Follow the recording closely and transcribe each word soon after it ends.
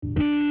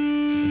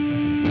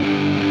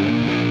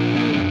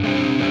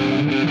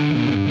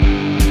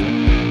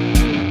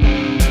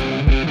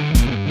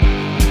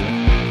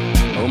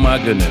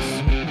my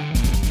goodness.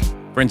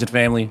 Friends and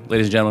family,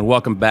 ladies and gentlemen,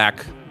 welcome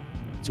back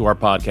to our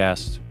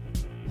podcast.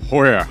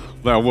 Oh yeah,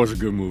 that was a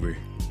good movie,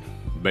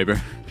 baby.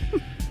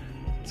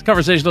 It's a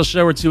conversational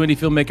show where two indie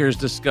filmmakers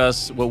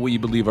discuss what we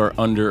believe are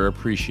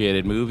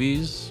underappreciated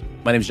movies.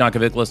 My name is John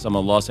Kaviclis. I'm a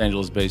Los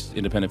Angeles-based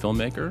independent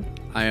filmmaker.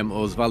 I am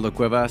Osvaldo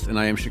Cuevas, and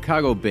I am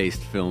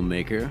Chicago-based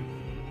filmmaker.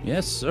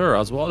 Yes, sir.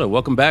 Osvaldo,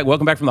 welcome back.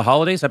 Welcome back from the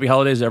holidays. Happy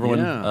holidays to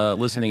everyone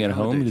listening Happy at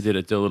home holidays. who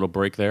did a little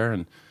break there,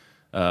 and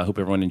hope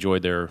everyone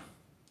enjoyed their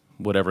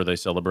whatever they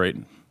celebrate.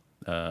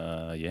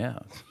 Yeah.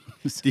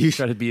 You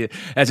try to be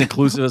as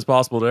inclusive as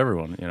possible to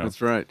everyone. You know,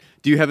 That's right.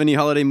 Do you have any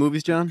holiday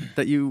movies, John,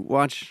 that you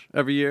watch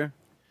every year?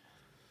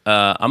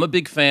 I'm a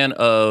big fan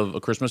of A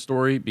Christmas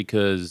Story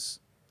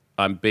because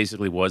I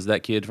basically was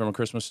that kid from A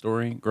Christmas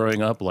Story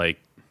growing up, like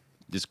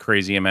this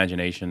crazy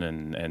imagination,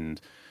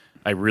 and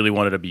I really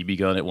wanted a BB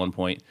gun at one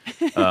point.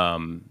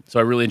 So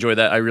I really enjoyed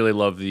that. I really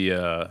love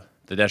the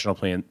National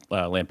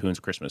Lampoon's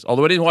Christmas.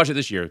 Although I didn't watch it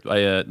this year,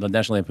 the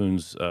National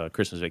Lampoon's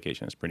Christmas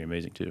Vacation is pretty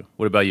amazing too.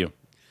 What about you?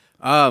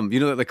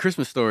 The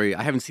Christmas Story,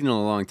 I haven't seen it in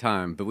a long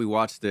time, but we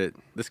watched it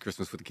this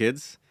Christmas with the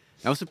kids.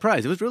 I was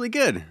surprised. It was really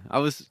good. I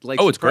was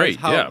like, it's great.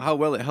 How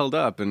well it held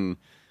up, and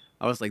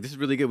I was like, this is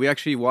really good. We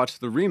actually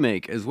watched the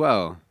remake as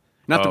well.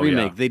 Not the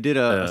remake. Yeah. They did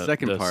a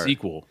second the part.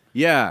 sequel.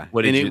 Yeah.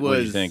 What did and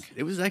you think?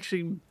 It was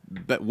actually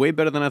way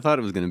better than I thought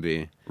it was going to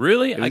be.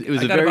 Really? It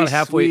was I a got very about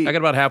halfway. sweet- I got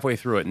about halfway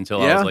through it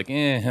until I was like,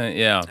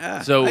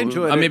 yeah. So I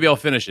enjoyed it. maybe I'll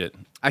finish it.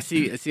 I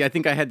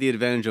think I had the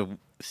advantage of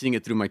seeing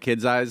it through my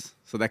kids' eyes,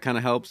 so that kind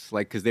of helps,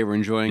 like, because they were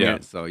enjoying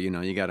it. So, you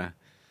got to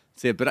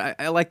see it. But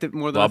I liked it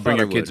more than Well, I I'll thought bring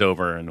your I kids would.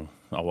 over and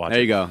I'll watch it.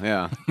 There you go,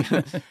 yeah.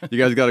 You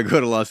guys got to go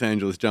to Los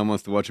Angeles. John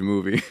wants to watch a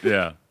movie.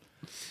 Yeah.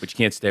 But you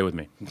can't stay with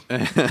me.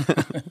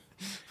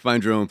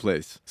 Find your own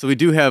place. So we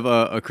do have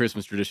a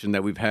Christmas tradition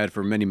that we've had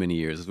for many, many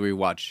years, is we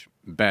watch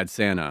Bad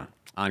Santa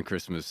on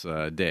Christmas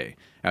Day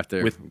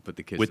after we put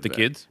the kids with to the bed.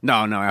 kids? No,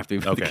 after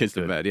we put the kids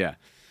to good. bed, yeah.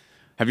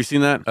 Have you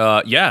seen that?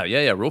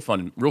 Yeah.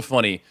 Real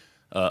funny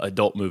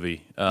adult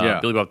movie. Yeah.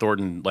 Billy Bob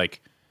Thornton, Billy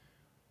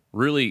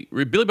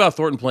Bob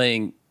Thornton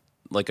playing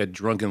like a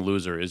drunken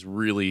loser is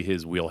really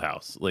his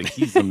wheelhouse. Like,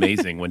 he's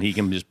amazing when he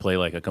can just play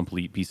like a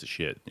complete piece of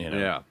shit. You know?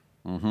 Yeah.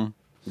 Mm-hmm.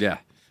 Yeah.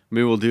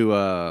 Maybe we'll do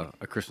a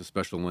Christmas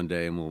special one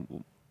day, and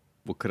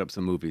we'll cut up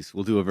some movies.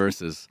 We'll do a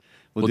versus.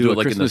 We'll do it a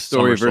like in the Christmas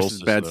Story summer versus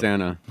solstice, Bad though.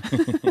 Santa.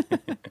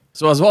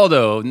 So,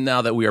 Osvaldo,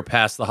 now that we are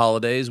past the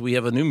holidays, we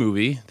have a new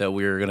movie that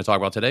we're going to talk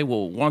about today.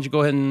 Well, why don't you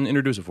go ahead and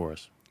introduce it for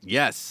us?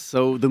 Yes.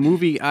 So the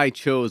movie I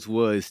chose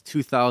was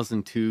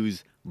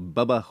 2002's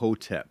Bubba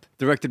Ho-Tep,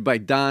 directed by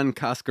Don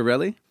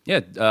Coscarelli.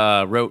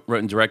 Yeah, wrote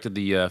and directed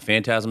the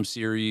Phantasm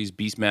series,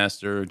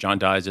 Beastmaster. John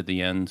dies at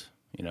the end.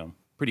 You know,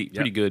 pretty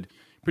good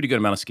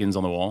amount of skins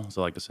on the wall, as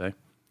I like to say.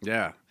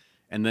 Yeah.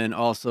 And then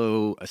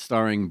also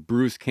starring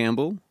Bruce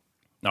Campbell.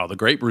 Oh, the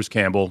great Bruce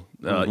Campbell,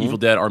 Evil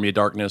Dead, Army of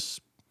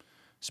Darkness,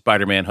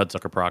 Spider-Man,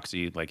 Hudsucker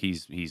Proxy. Like,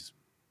 he's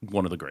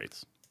one of the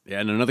greats. Yeah,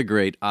 and another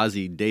great,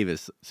 Ozzie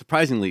Davis,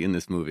 surprisingly in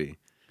this movie.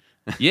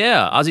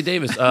 Yeah, Ozzie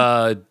Davis,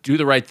 Do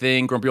the Right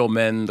Thing, Grumpy Old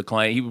Men, The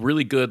Client. He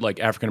really good, like,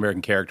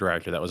 African-American character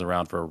actor that was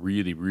around for a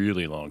really,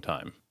 really long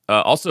time.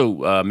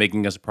 Also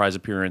making a surprise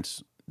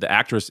appearance, the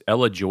actress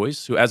Ella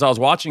Joyce, who, as I was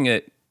watching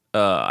it,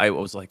 I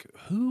was like,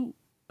 who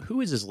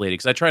is this lady?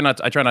 Because I try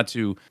not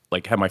to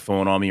like have my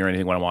phone on me or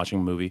anything when I'm watching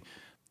a movie.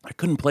 I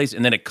couldn't place it,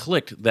 and then it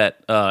clicked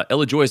that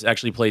Ella Joyce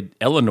actually played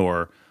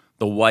Eleanor,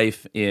 the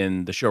wife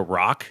in the show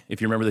Rock.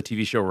 If you remember the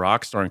TV show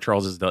Rock, starring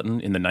Charles S. Dutton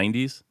in the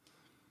 '90s.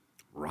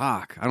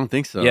 Rock? I don't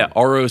think so. Yeah,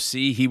 ROC.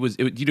 He was.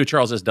 You know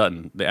Charles S.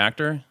 Dutton, the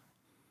actor.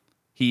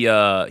 He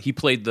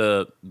played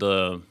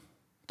the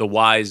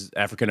wise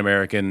African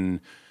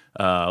American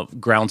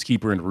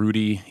groundskeeper in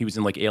Rudy. He was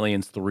in like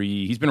Aliens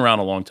 3. He's been around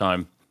a long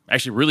time.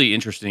 Actually, really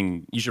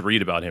interesting. You should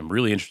read about him.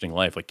 Really interesting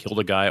life. Like, killed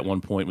a guy at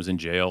one point, was in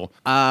jail.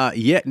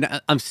 Yeah,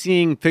 I'm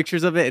seeing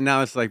pictures of it, and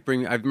now it's like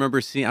I remember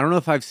seeing. I don't know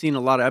if I've seen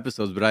a lot of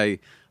episodes, but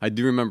I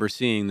do remember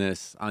seeing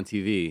this on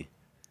TV.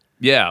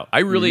 Yeah, I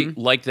really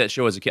liked that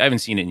show as a kid. I haven't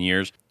seen it in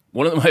years.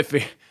 One of my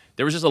favorite.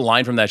 There was just a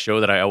line from that show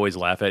that I always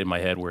laugh at in my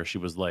head, where she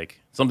was like,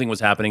 something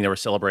was happening. They were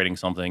celebrating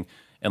something,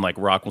 and like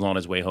Rock was on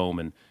his way home,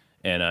 and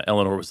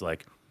Eleanor was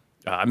like,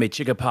 "I made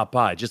chicken pot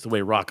pie just the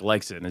way Rock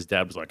likes it," and his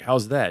dad was like,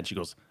 "How's that?" And she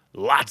goes,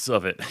 "Lots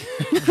of it."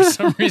 For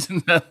some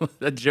reason,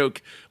 that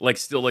joke, like,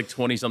 still like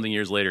 20-something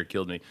years later,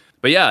 killed me.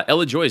 But yeah,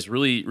 Ella Joyce,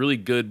 really, really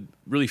good,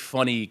 really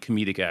funny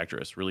comedic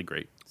actress. Really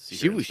great.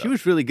 She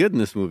was really good in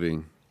this movie.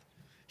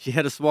 She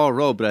had a small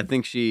role, but I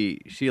think she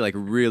like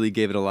really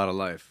gave it a lot of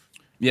life.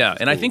 Yeah,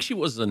 and I think she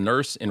was a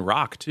nurse in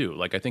Rock too.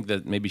 Like, I think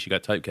that maybe she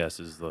got typecast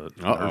as the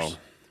nurse.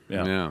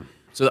 Yeah.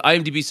 So the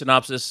IMDb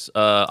synopsis,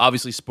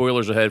 obviously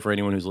spoilers ahead for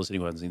anyone who's listening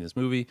who hasn't seen this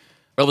movie.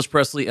 Elvis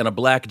Presley and a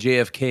black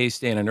JFK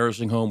stay in a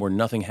nursing home where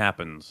nothing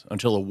happens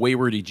until a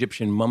wayward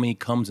Egyptian mummy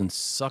comes and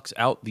sucks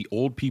out the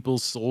old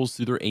people's souls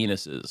through their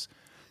anuses.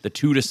 The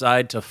two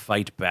decide to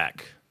fight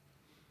back.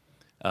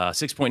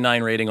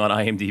 6.9 rating on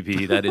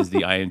IMDb. That is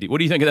the IMDb. What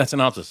do you think of that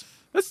synopsis?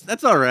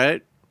 That's all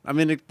right. I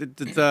mean,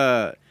 it's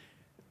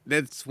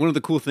That's one of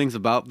the cool things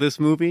about this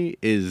movie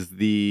is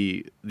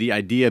the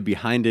idea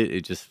behind it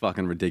is just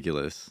fucking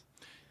ridiculous.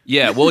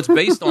 Yeah, well, it's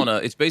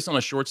based on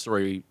a short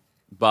story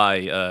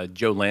by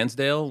Joe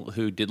Lansdale,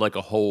 who did like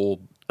a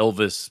whole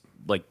Elvis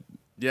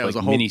Yeah, it was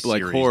a whole mini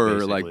like series,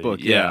 horror like basically. book.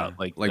 Yeah, Yeah,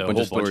 like like a bunch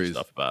whole of bunch of stories.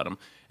 stuff about him.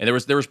 And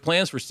there was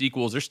plans for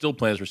sequels. There's still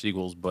plans for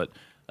sequels, but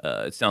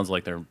it sounds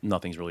like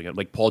nothing's really gonna.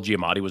 Like Paul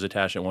Giamatti was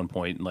attached at one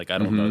point, and like I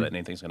don't know that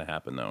anything's gonna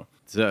happen though.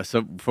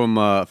 So from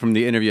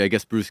the interview, I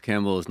guess Bruce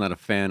Campbell is not a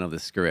fan of the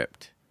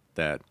script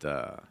that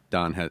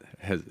Don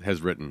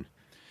has written.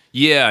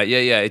 Yeah.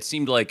 It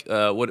seemed like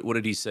what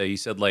did he say? He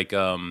said like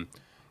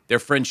their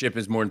friendship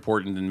is more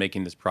important than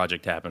making this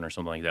project happen or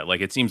something like that.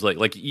 Like it seems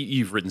like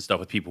you've written stuff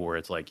with people where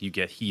it's like you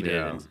get heated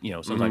Yeah.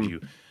 and sometimes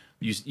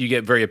you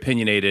get very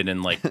opinionated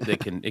and like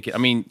I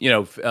mean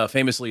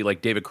famously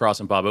like David Cross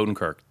and Bob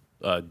Odenkirk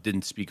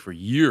didn't speak for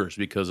years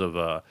because of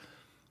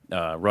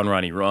Run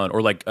Ronnie Run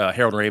or like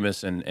Harold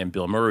Ramis and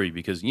Bill Murray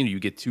because you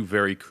get two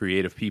very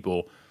creative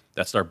people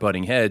that start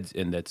butting heads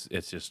and it's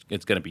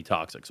going to be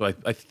toxic. So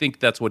I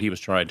think that's what he was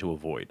trying to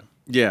avoid.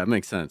 Yeah, it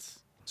makes sense.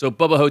 So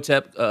Bubba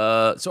Ho-Tep.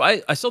 So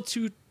I saw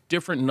two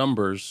different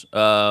numbers.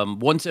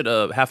 One said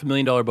a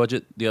 $500,000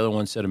 budget. The other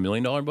one said $1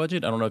 million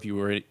budget. I don't know if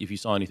you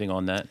saw anything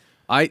on that.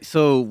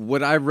 So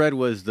what I read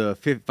was the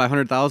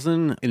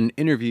 500,000 in an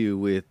interview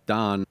with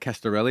Don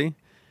Castorelli.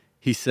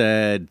 He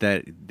said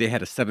that they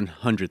had a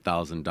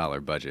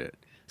 $700,000 budget.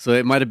 So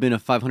it might have been a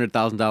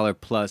 $500,000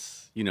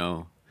 plus,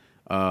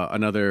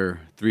 another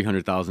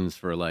 300,000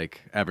 for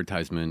like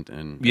advertisement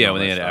and Yeah, all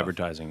when they that had stuff.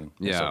 advertising and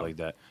Yeah. stuff like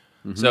that.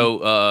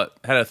 So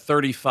had a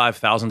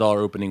 $35,000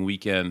 opening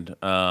weekend.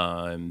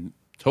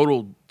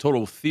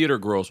 Total theater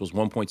gross was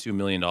 $1.2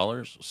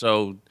 million.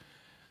 So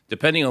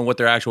depending on what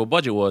their actual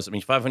budget was, I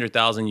mean,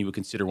 500,000 you would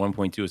consider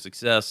 1.2 a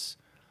success.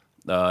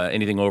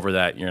 Anything over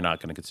that, you're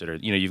not going to consider.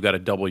 You've got to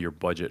double your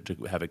budget to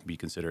have it be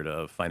considered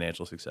a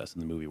financial success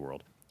in the movie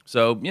world.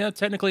 So yeah,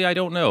 technically, I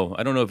don't know.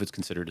 I don't know if it's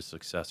considered a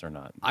success or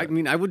not. I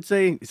mean, I would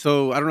say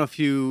so. I don't know if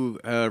you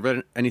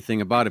read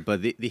anything about it,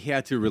 but he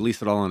had to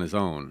release it all on his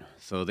own.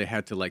 So they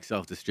had to like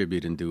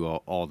self-distribute and do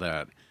all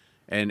that.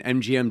 And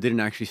MGM didn't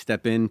actually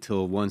step in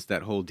till once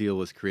that whole deal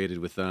was created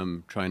with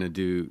them trying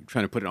to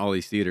put in all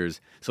these theaters.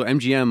 So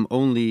MGM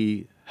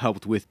only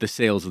helped with the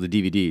sales of the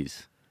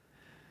DVDs.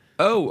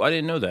 Oh, I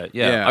didn't know that.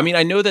 Yeah. Yeah. I mean,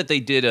 I know that they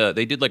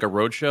did like a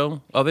road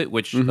show of it,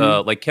 which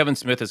like Kevin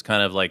Smith has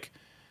kind of like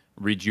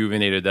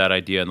rejuvenated that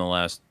idea in the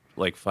last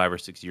like 5 or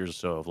 6 years or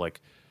so of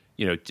like,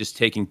 just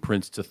taking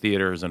prints to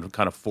theaters and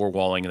kind of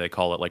four-walling, they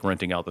call it, like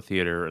renting out the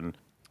theater. And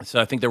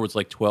so I think there was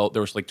like 12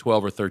 or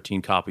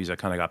 13 copies that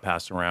kind of got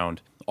passed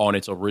around on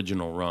its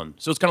original run.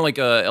 So it's kind of like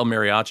El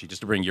Mariachi,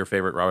 just to bring your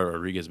favorite Robert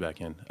Rodriguez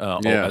back in,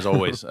 as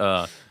always.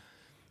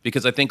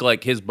 Because I think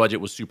like his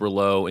budget was super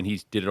low and he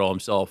did it all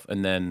himself.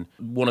 And then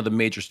one of the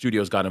major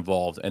studios got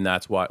involved, and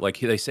that's why like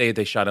they say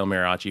they shot El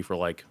Mariachi for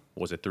like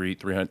what was it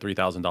 $3,000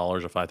 or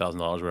 $5,000,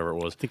 whatever it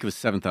was. I think it was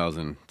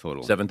 7,000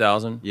 total.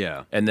 7,000.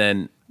 Yeah. And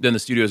then the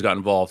studios got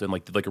involved and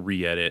like did like a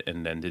re-edit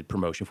and then did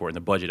promotion for it, and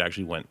the budget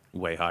actually went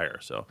way higher.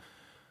 So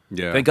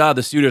yeah, thank God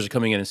the studios are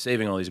coming in and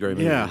saving all these great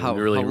movies. Yeah,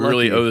 we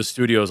really owe the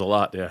studios a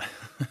lot. Yeah.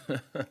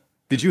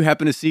 Did you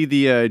happen to see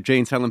the Jay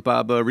and Silent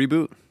Bob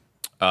reboot?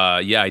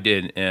 Yeah, I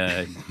did.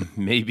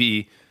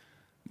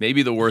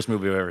 Maybe the worst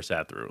movie I've ever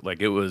sat through. Like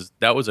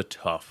that was a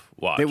tough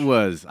watch. It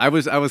was. I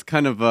was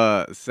kind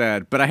of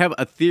sad, but I have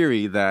a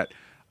theory that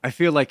I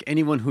feel like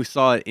anyone who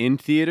saw it in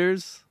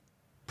theaters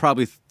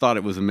probably thought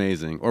it was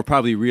amazing or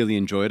probably really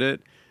enjoyed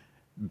it.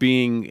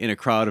 Being in a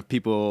crowd of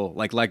people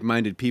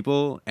like-minded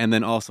people, and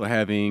then also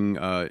having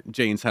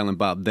Jay and Silent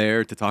Bob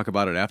there to talk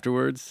about it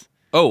afterwards.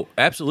 Oh,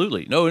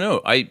 absolutely. No.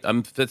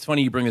 That's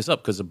funny you bring this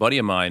up because a buddy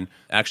of mine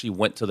actually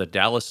went to the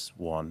Dallas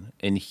one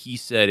and he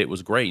said it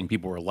was great and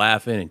people were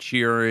laughing and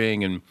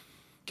cheering, and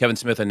Kevin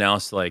Smith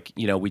announced like,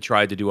 we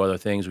tried to do other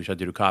things. We tried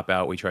to do Cop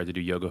Out. We tried to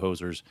do Yoga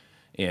Hosers,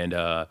 and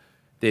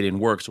they didn't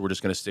work. So we're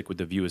just going to stick with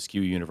the View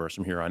Askew universe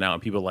from here on out.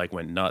 And people like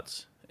went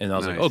nuts. And I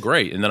was like, oh,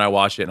 great. And then I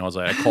watched it and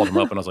I called him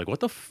up and I was like,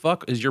 what the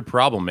fuck is your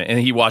problem, man? And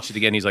he watched it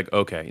again. He's like,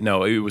 okay,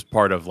 no, it was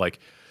part of like,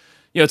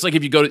 it's like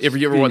if you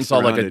ever went and saw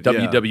like a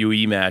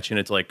WWE match and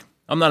it's like,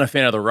 I'm not a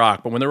fan of The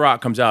Rock, but when The Rock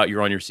comes out,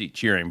 you're on your seat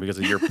cheering because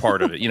you're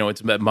part of it.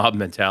 It's mob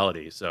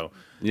mentality. So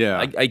yeah,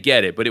 I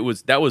get it, but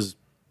that was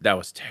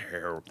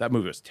terrible. That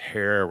movie was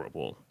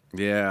terrible.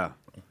 Yeah.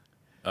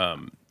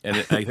 And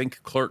I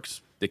think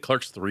Clerks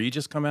 3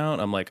 just come out.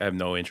 I'm like, I have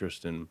no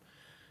interest in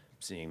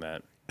seeing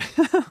that.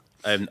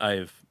 I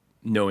have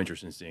no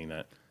interest in seeing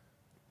that.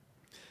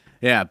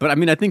 Yeah, but I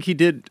mean, I think he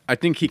did. I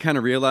think he kind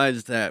of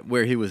realized that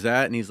where he was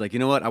at, and he's like, you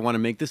know what? I want to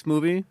make this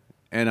movie,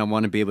 and I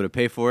want to be able to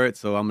pay for it,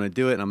 so I'm going to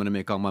do it, and I'm going to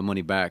make all my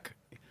money back,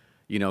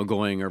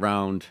 going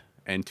around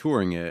and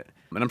touring it.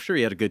 And I'm sure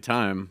he had a good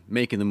time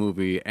making the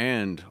movie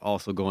and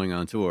also going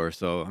on tour.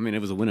 So, I mean, it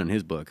was a win in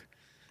his book.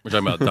 We're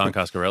talking about Don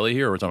Coscarelli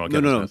here, or we're talking about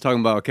Kevin Smith? No, talking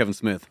about Kevin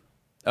Smith.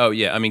 Oh,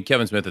 yeah. I mean,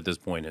 Kevin Smith at this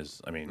point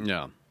is,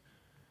 yeah,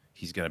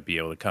 he's going to be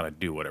able to kind of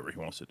do whatever he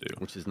wants to do.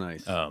 Which is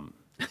nice.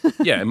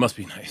 Yeah, it must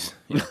be nice.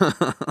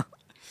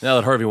 Now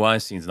that Harvey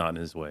Weinstein's not in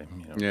his way.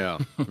 Yeah.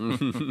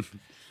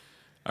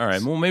 All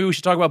right. Well, maybe we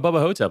should talk about Bubba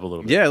Ho-Tep a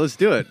little bit. Yeah, let's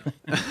do it.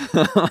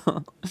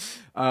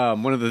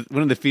 One of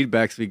the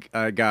feedbacks we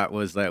got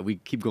was that we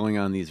keep going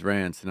on these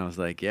rants, and I was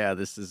like, yeah,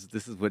 this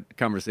is what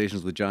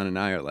conversations with John and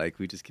I are like.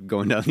 We just keep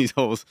going down these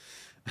holes.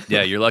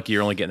 Yeah, you're lucky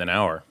you're only getting an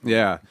hour.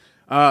 Yeah.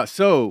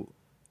 So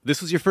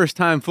this was your first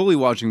time fully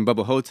watching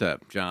Bubba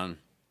Ho-Tep, John.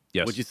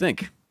 Yes. What'd you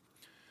think?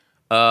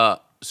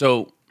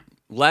 So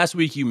last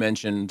week you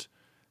mentioned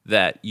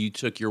that you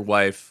took your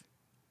wife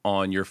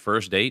on your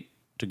first date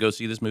to go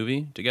see this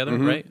movie together,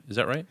 right? Is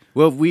that right?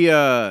 Well, we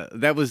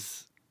that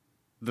was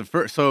the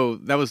first. So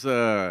that was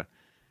I'm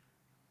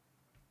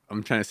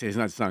trying to say it's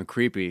not to sound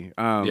creepy.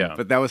 Yeah.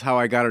 But that was how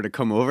I got her to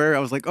come over. I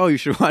was like, oh, you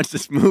should watch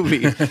this movie.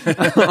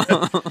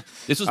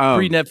 This was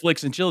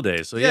pre-Netflix and chill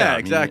days. So yeah,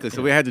 exactly.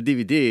 So we had the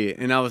DVD,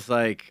 and I was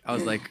like,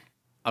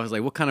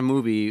 what kind of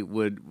movie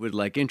would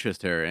like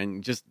interest her?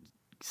 And just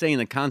saying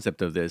the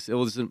concept of this, it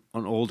was an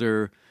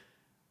older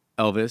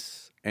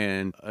Elvis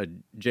and a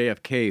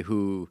JFK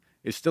who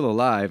is still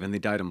alive, and they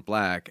dyed him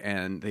black,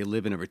 and they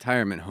live in a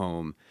retirement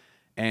home,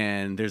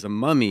 and there's a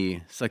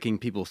mummy sucking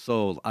people's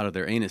soul out of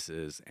their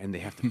anuses, and they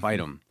have to fight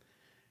him.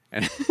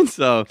 And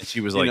so And she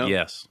was like,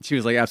 yes. She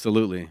was like,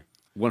 absolutely,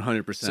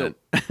 100%. So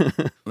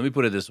let me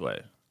put it this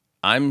way.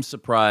 I'm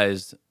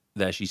surprised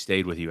that she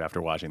stayed with you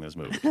after watching this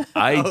movie.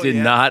 I did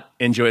not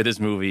enjoy this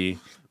movie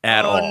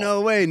at all. Oh,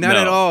 no way. Not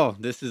at all.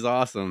 This is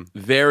awesome.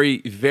 Very,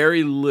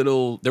 very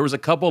little. There was a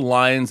couple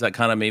lines that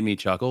kind of made me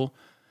chuckle.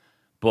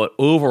 But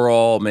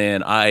overall,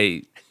 man,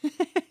 I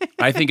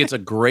think it's a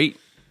great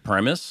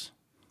premise.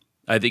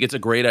 I think it's a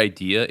great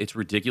idea. It's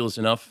ridiculous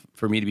enough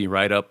for me to be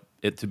right up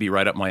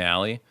my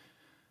alley.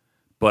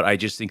 But I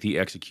just think the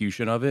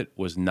execution of it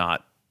was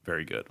not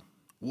very good.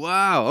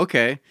 Wow.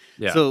 Okay.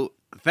 Yeah. So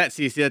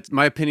see, that's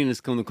my opinion is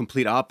the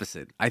complete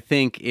opposite. I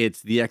think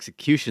it's the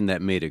execution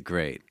that made it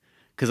great.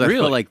 Because I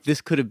felt like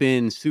this could have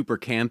been super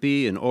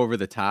campy and over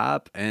the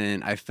top,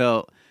 and I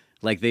felt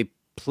like they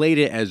played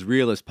it as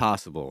real as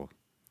possible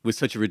with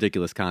such a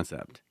ridiculous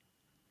concept.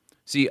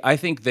 See, I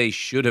think they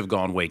should have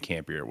gone way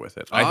campier with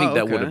it. I think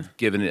that would have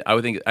given it.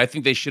 I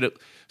think they should have.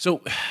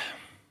 So,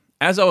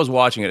 as I was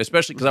watching it,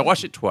 especially because I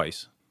watched it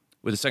twice,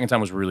 the second time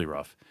was really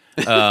rough.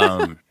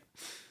 Well,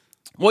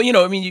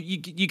 I mean, you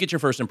get your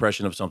first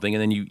impression of something,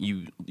 and then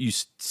you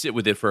sit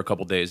with it for a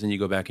couple days, and you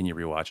go back and you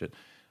rewatch it.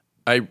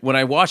 When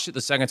I watched it the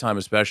second time,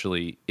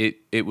 especially,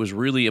 it was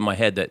really in my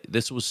head that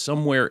this was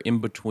somewhere in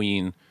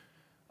between,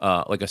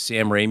 like a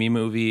Sam Raimi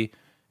movie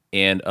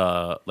and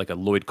like a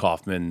Lloyd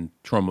Kaufman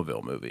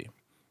Tromaville movie.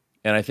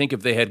 And I think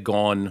if they had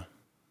gone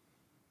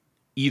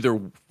either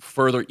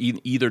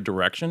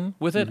direction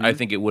with it, I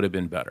think it would have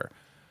been better.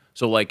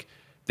 So like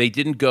they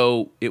didn't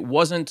go. It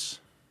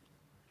wasn't,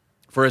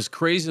 for as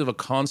crazy of a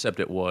concept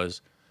it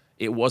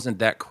wasn't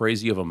that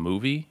crazy of a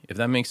movie, if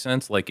that makes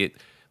sense. Like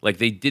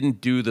they didn't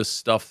do the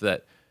stuff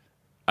that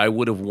I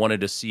would have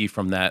wanted to see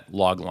from that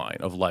log line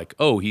of like,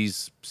 oh,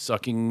 he's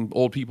sucking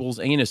old people's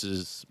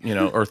anuses,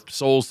 or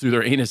souls through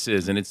their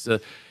anuses, and it's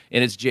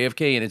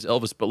JFK and it's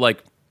Elvis, but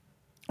like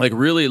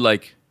really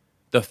like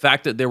the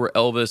fact that they were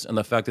Elvis and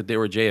the fact that they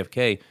were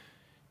JFK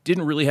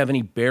didn't really have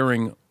any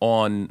bearing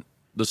on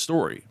the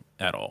story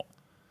at all.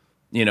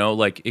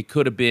 Like it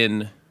could have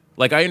been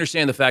like, I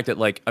understand the fact that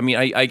like, I mean,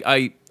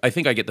 I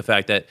think I get the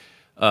fact that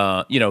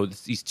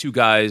these two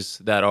guys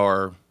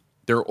that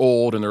they're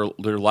old and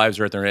their lives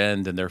are at their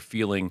end and they're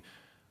feeling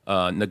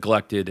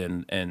neglected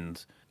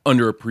and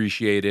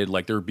underappreciated,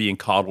 like they're being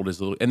coddled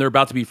and they're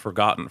about to be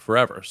forgotten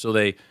forever. So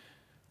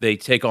they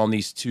take on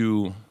these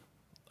two.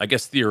 I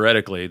guess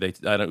theoretically,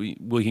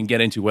 we can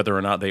get into whether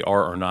or not they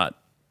are or not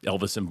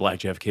Elvis and Black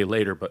JFK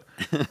later, but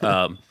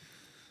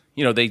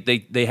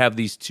they have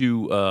these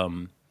two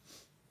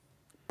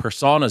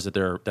personas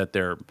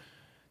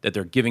that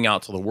they're giving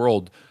out to the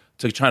world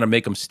to try to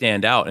make them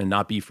stand out and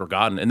not be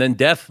forgotten. And then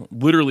death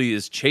literally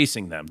is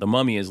chasing them. The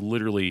mummy is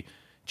literally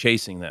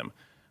chasing them.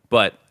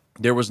 But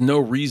there was no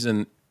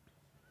reason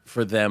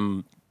for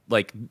them.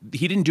 Like,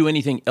 he didn't do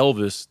anything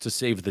Elvis to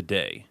save the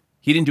day.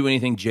 He didn't do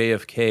anything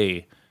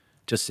JFK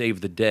to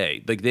save the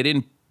day. Like, they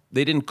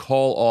didn't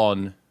call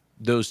on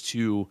those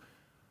two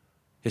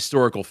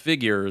historical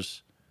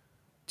figures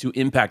to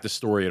impact the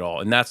story at all.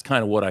 And that's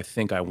kind of what I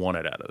think I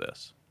wanted out of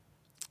this.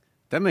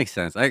 That makes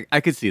sense. I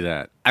could see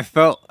that. I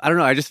don't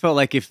know, I just felt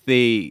like if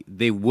they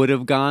would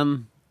have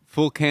gone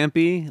full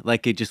campy,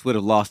 like it just would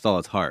have lost all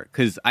its heart.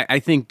 Because I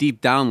think deep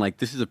down, like,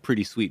 this is a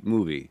pretty sweet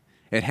movie.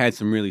 It had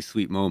some really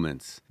sweet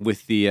moments.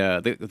 With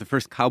the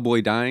first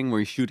cowboy dying where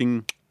he's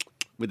shooting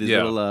with his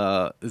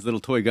little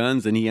toy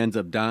guns and he ends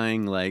up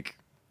dying like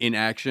in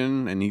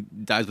action and he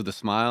dies with a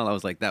smile. I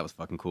was like, that was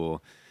fucking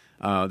cool.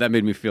 That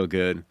made me feel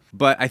good.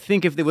 But I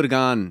think if they would have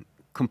gone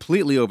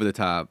completely over the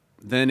top,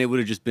 then it would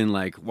have just been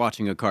like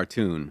watching a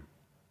cartoon,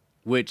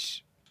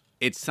 which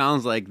it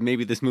sounds like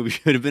maybe this movie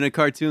should have been a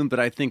cartoon, but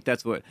I think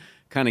that's what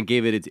kind of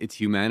gave it its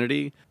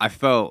humanity. I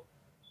felt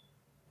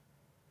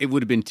it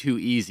would have been too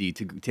easy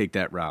to take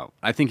that route.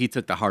 I think he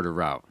took the harder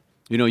route.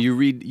 You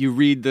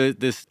read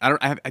this.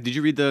 Did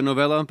you read the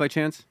novella by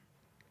chance?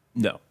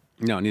 No.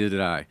 No, neither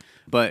did I.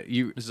 But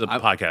This is a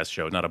podcast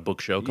show, not a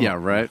book show. Come yeah,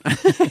 on. right.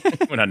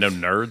 We're not no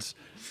nerds.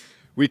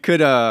 We could.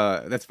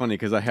 That's funny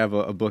because I have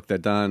a book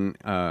that Don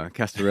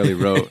Castorelli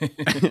wrote,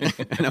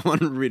 and I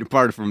want to read a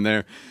part from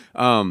there.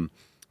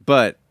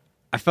 But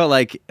I felt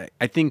like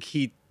I think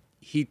he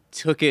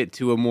took it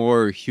to a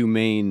more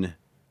humane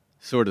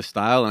sort of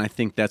style, and I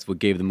think that's what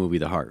gave the movie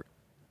the heart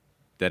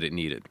that it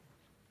needed.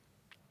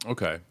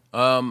 Okay.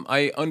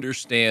 I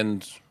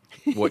understand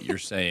what you're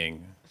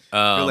saying.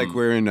 I feel like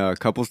we're in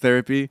couples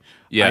therapy.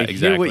 Yeah, I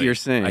exactly. hear what you're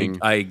saying.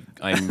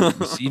 I'm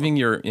receiving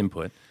your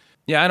input.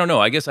 Yeah, I don't know.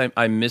 I guess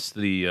I missed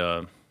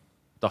the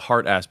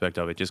heart aspect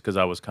of it just because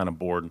I was kind of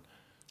bored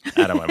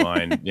out of my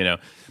mind, you know.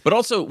 But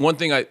also one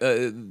thing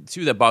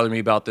too that bothered me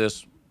about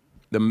this,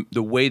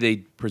 the way they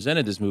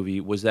presented this movie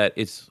was that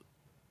it's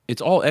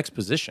all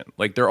exposition.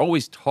 Like they're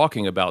always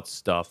talking about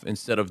stuff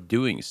instead of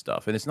doing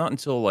stuff, and it's not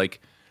until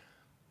like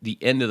the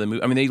end of the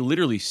movie. I mean, they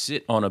literally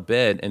sit on a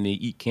bed and they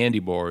eat candy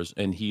bars,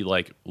 and he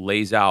like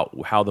lays out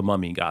how the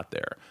mummy got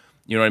there.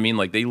 You know what I mean?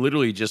 Like they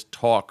literally just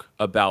talk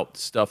about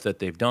stuff that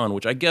they've done,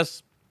 which I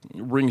guess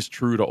rings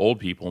true to old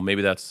people.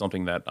 Maybe that's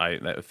something that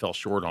fell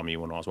short on me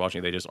when I was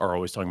watching. They just are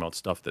always talking about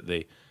stuff that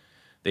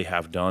they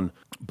have done,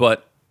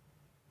 but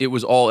it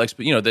was all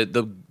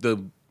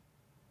the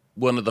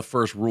one of the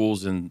first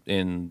rules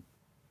in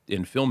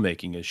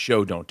filmmaking is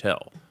show don't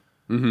tell,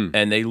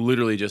 and they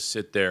literally just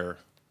sit there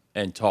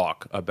and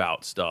talk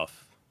about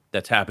stuff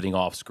that's happening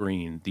off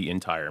screen the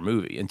entire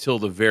movie until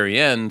the very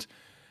end.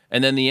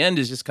 And then the end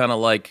is just kind of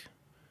like,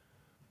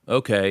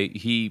 okay,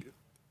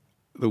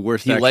 the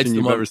worst action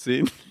you've ever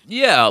seen.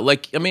 Yeah,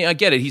 like, I mean, I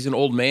get it. He's an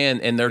old man,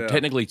 and they're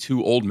technically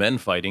two old men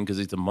fighting because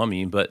he's a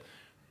mummy. But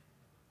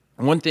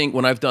one thing,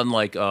 when I've done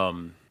like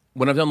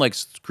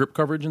script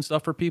coverage and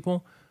stuff for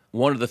people,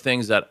 one of the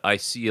things that I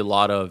see a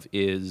lot of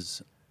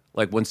is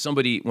like when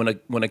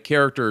a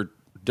character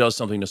does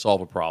something to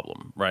solve a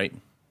problem, right?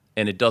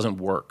 And it doesn't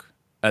work.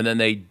 And then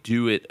they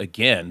do it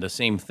again, the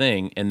same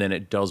thing, and then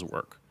it does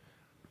work.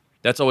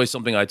 That's always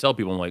something I tell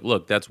people. I'm like,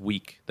 look, that's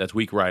weak. That's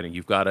weak writing.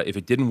 You've got to, if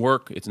it didn't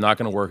work, it's not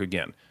going to work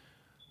again.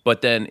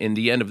 But then in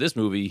the end of this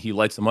movie, he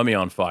lights the mummy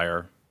on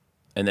fire,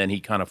 and then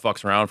he kind of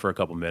fucks around for a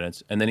couple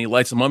minutes, and then he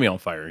lights the mummy on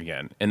fire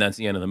again, and that's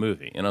the end of the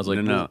movie. And I was like,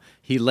 no.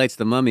 He lights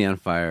the mummy on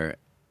fire,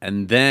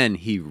 and then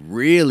he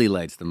really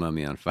lights the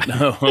mummy on fire.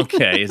 Oh,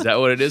 okay. Is that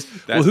what it is?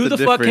 Well, who the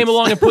fuck came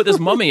along and put this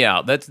mummy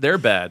out? That's their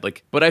bad.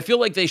 Like, but I feel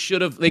like they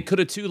could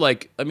have too.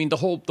 Like, I mean, the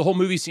whole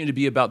movie seemed to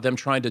be about them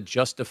trying to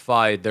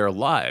justify their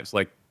lives,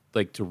 like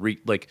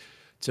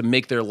to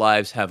make their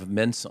lives have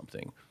meant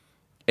something.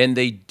 And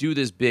they do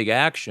this big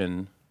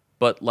action,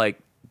 but like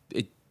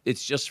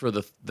it's just for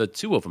the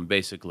two of them,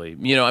 basically.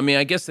 You know, I mean,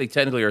 I guess they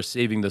technically are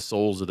saving the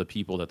souls of the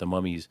people that the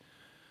mummies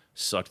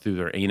sucked through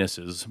their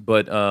anuses,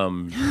 but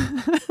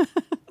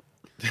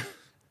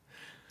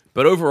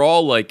but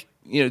overall, like,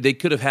 you know, they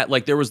could have had,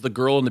 like, there was the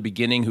girl in the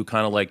beginning who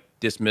kind of like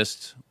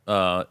dismissed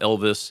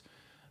Elvis.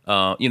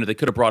 You know, they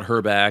could have brought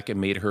her back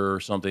and made her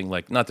something,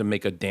 like, not to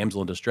make a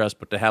damsel in distress,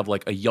 but to have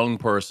like a young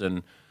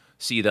person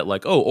see that,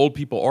 like, oh, old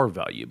people are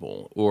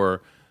valuable,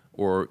 or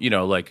you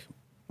know, like,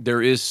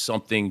 there is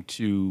something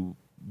to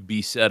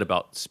be said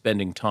about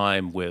spending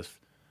time with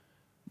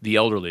the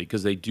elderly,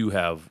 because they do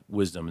have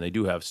wisdom, they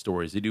do have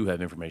stories, they do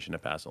have information to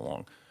pass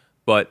along.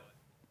 But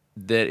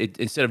that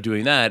instead of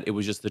doing that, it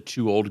was just the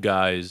two old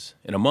guys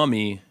and a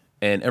mummy,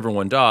 and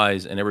everyone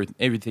dies, and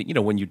everything, you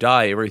know, when you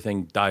die,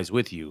 everything dies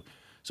with you.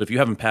 So if you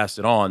haven't passed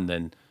it on,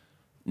 then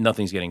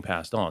nothing's getting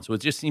passed on. So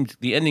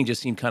the ending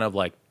just seemed kind of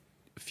like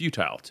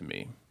futile to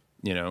me,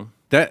 you know?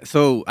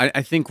 So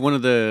I think one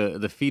of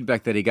the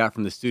feedback that he got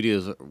from the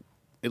studios,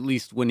 at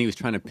least when he was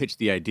trying to pitch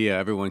the idea,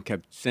 everyone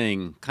kept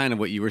saying kind of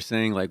what you were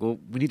saying, like, well,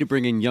 we need to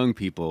bring in young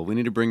people. We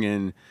need to bring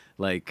in,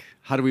 like,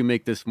 how do we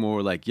make this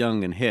more, like,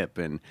 young and hip?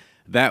 And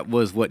that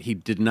was what he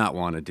did not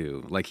want to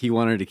do. Like, he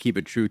wanted to keep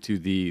it true to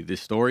the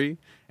story,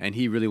 and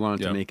he really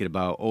wanted to make it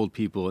about old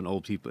people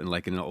and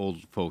like in an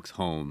old folks'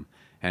 home.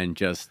 And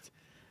just,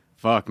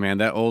 fuck, man,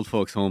 that old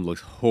folks' home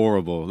looks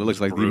horrible. It looks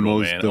like brutal, the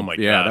most, man. Oh my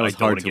God, that was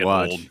hard to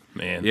watch. Old,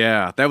 man.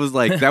 Yeah, that was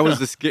like, that was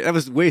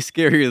way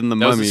scarier than the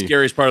mummy. That was the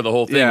scariest part of the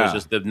whole thing, was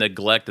just the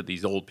neglect of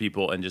these old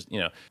people, and just, you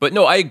know. But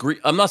no, I agree.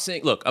 I'm not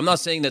saying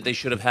that they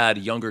should have had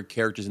younger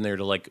characters in there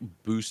to like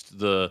boost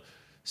the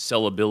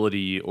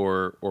sellability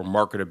or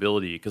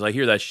marketability, because I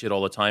hear that shit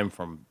all the time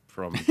from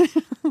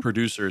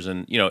producers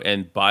and, you know,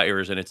 and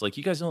buyers, and it's like,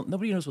 you guys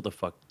nobody knows what the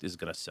fuck is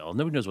gonna sell.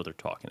 Nobody knows what they're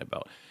talking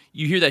about.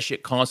 You hear that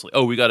shit constantly.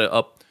 Oh, we got to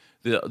up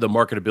the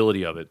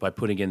marketability of it by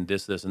putting in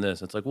this, and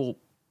this. It's like, well,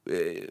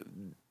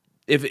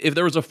 if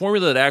there was a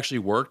formula that actually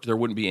worked, there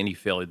wouldn't be any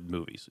failed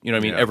movies. You know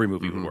what I mean? Every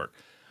movie would work.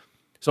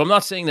 So I'm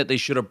not saying that they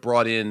should have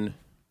brought in.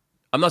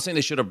 I'm not saying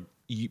they should have,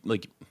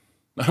 like,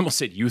 I almost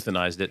said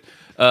euthanized it.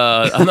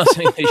 I'm not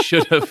saying they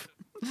should have.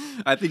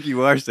 I think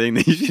you are saying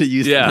they should have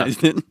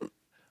euthanized it.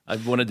 I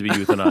wanted to be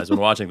euthanized when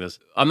watching this.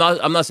 I'm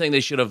not saying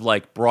they should have,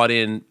 like, brought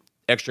in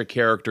extra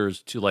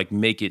characters to, like,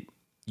 make it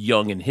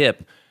young and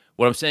hip.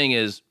 What I'm saying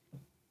is,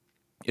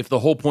 if the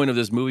whole point of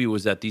this movie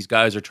was that these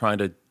guys are trying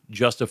to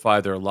justify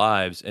their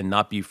lives and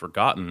not be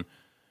forgotten.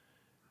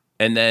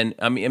 And then,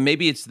 I mean, and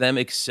maybe it's them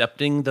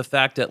accepting the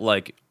fact that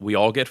like we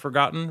all get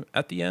forgotten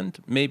at the end.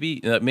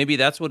 Maybe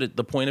that's what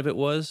the point of it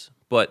was.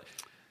 But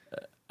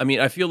I mean,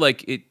 I feel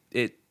like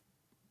it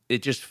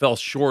just fell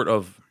short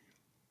of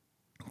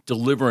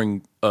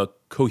delivering a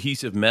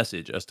cohesive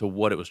message as to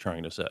what it was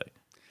trying to say.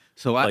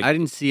 So Like- I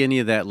didn't see any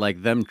of that,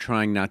 like them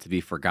trying not to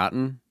be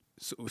forgotten.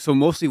 So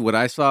mostly what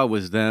I saw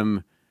was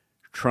them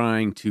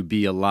trying to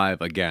be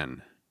alive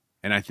again.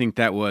 And I think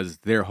that was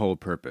their whole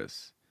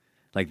purpose.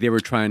 Like they were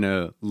trying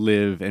to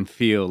live and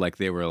feel like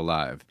they were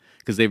alive.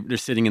 Because they're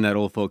sitting in that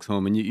old folks'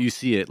 home, and you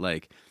see it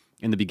like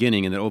in the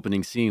beginning, in the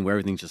opening scene where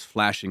everything's just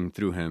flashing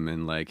through him,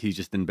 and like he's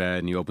just in bed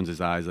and he opens his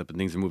eyes up and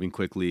things are moving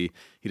quickly.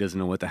 He doesn't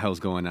know what the hell's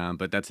going on,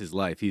 but that's his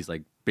life. He's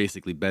like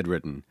basically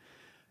bedridden.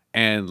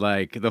 And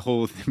like the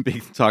whole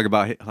big talk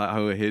about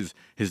how his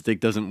dick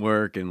doesn't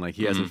work and like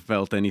he hasn't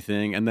felt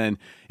anything. And then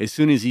as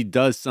soon as he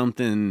does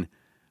something,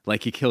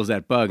 like he kills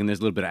that bug and there's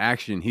a little bit of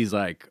action, he's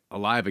like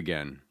alive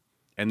again.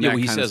 And yeah, that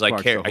well, he kinda says, "I care.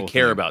 sparks the I whole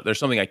care thing. about. There's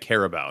something I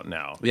care about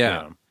now."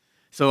 Yeah.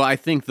 So I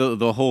think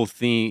the whole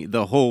theme,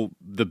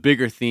 the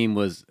bigger theme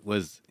was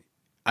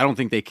I don't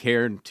think they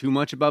cared too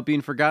much about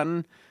being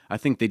forgotten. I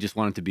think they just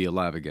wanted to be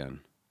alive again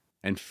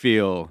and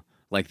feel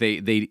like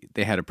they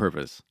had a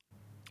purpose.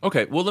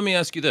 Okay, well, let me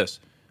ask you this.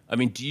 I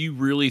mean, do you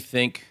really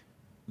think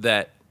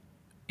that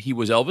he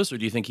was Elvis, or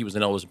do you think he was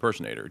an Elvis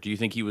impersonator? Do you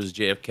think he was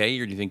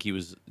JFK, or do you think he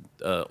was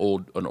an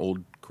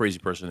old crazy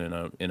person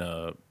in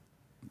a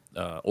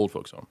old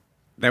folks home?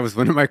 That was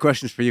one of my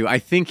questions for you. I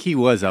think he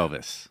was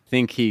Elvis. I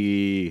think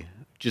he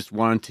just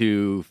wanted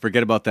to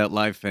forget about that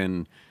life,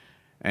 and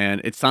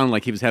it sounded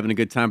like he was having a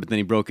good time, but then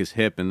he broke his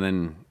hip, and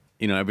then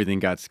everything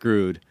got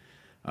screwed.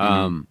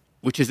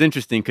 Which is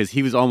interesting because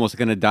he was almost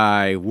going to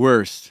die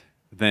worse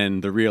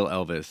than the real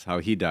Elvis, how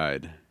he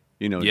died.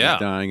 Yeah. Just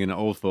dying in an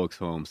old folks'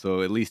 home.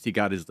 So at least he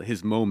got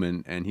his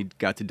moment, and he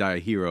got to die a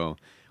hero,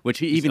 which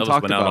he even Elvis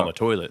talked went about. out on the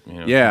toilet.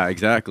 Yeah,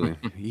 exactly.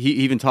 He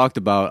even talked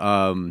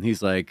about,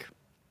 he's like,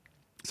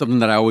 something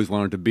that I always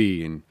wanted to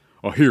be, and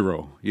a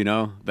hero,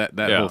 that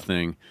Yeah. whole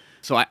thing.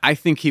 So I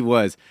think he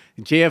was.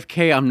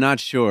 JFK, I'm not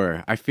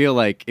sure. I feel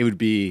like it would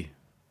be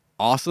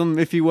awesome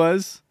if he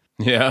was.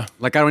 Yeah.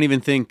 Like, I don't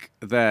even think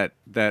that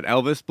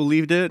Elvis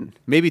believed it.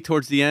 Maybe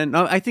towards the end.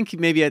 No, I think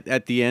maybe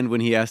at the end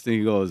when he asked him,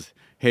 he goes,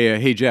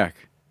 hey,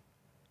 Jack,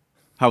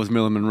 how was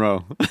Marilyn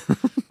Monroe?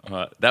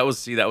 That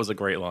was a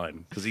great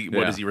line because what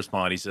Yeah. does he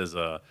respond? He says,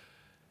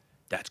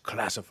 "That's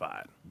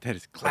classified. That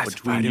is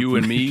classified Between you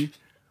and me."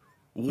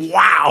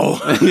 Wow.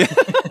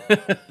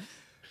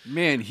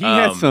 Man, he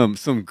had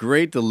some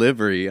great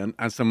delivery on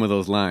some of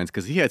those lines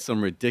because he had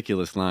some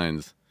ridiculous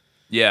lines.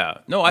 Yeah.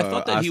 No, I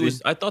thought that he Ozzy?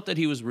 was. I thought that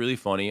he was really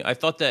funny. I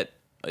thought that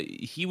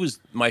he was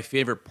my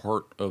favorite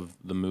part of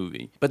the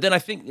movie. But then I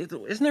think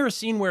isn't there a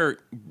scene where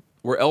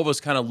Elvis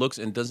kind of looks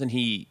and does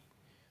he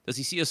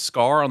see a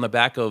scar on the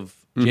back of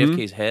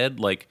JFK's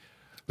head? Like,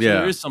 so Yeah.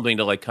 there is something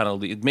to like kind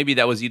of maybe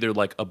that was either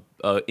like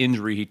a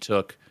injury he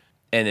took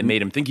and it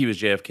made him think he was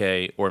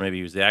JFK, or maybe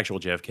he was the actual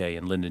JFK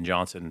and Lyndon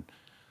Johnson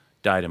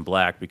died in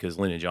black because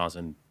Lyndon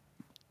Johnson,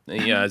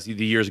 as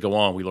the years go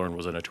on, we learned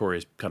was a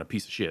notorious kind of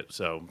piece of shit.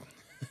 So.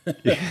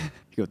 You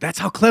go, that's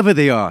how clever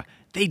they are.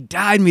 They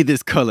dyed me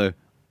this color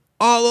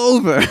all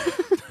over.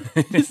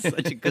 It's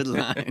such a good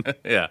line.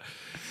 Yeah.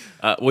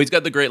 Well, he's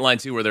got the great line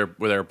too, where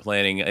they're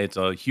planning. It's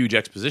a huge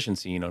exposition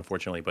scene,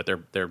 unfortunately, but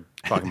they're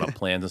talking about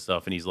plans and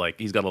stuff. And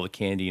he's got all the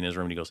candy in his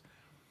room, and he goes,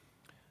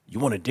 "You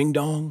want a ding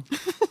dong?"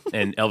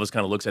 And Elvis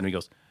kind of looks at him. He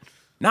goes,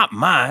 "Not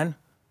mine.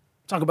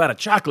 Talk about a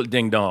chocolate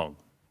ding dong."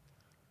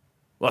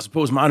 Well, I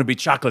suppose mine would be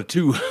chocolate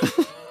too.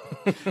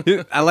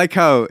 I like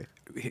how.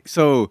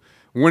 So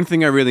one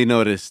thing I really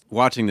noticed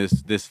watching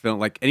this film,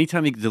 like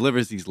anytime he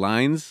delivers these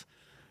lines,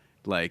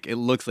 like it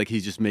looks like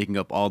he's just making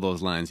up all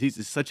those lines.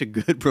 He's such a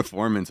good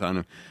performance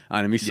on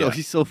him.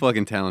 He's so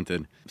fucking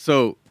talented.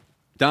 So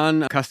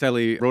Don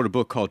Costelli wrote a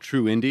book called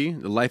True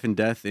Indie: The Life and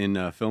Death in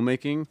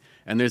Filmmaking,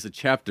 and there's a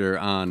chapter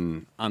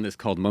on this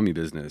called Mummy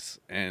Business,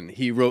 and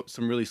he wrote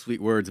some really sweet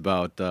words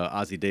about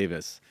Ozzie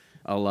Davis.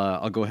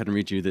 I'll go ahead and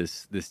read you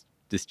this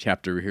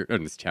chapter here,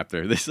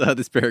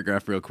 this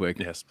paragraph real quick.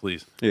 Yes,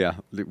 please. Yeah,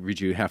 read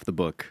you half the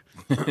book.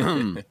 It's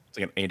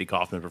like an Andy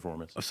Kaufman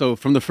performance. So,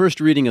 from the first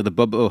reading of the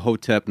Bubba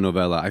Ho-Tep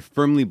novella, I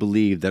firmly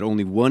believed that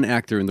only one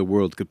actor in the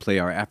world could play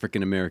our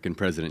African-American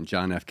president,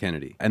 John F.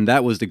 Kennedy, and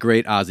that was the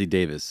great Ozzie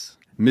Davis.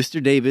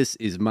 Mr. Davis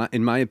is,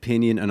 in my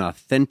opinion, an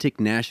authentic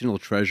national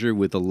treasure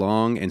with a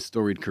long and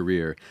storied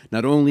career.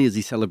 Not only is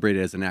he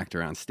celebrated as an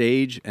actor on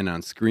stage and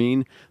on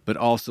screen, but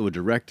also a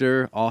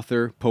director,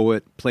 author,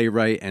 poet,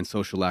 playwright, and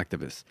social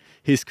activist.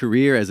 His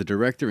career as a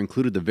director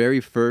included the very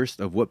first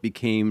of what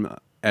became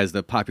as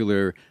the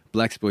popular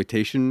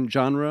blaxploitation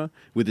genre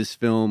with his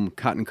film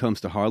Cotton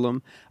Comes to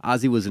Harlem.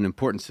 Ozzie was an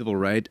important civil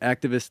rights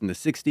activist in the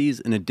 60s.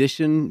 In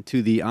addition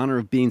to the honor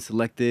of being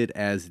selected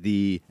as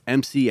the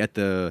MC at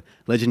the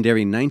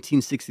legendary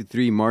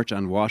 1963 March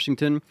on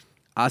Washington,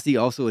 Ozzie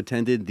also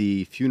attended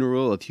the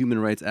funeral of human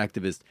rights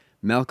activist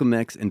Malcolm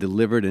X and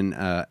delivered an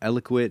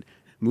eloquent,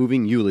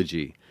 moving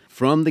eulogy.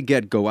 From the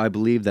get-go, I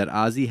believe that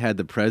Ozzy had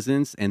the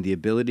presence and the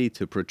ability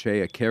to portray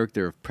a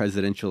character of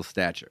presidential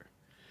stature,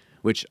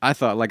 which I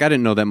thought, like, I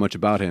didn't know that much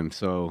about him,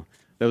 so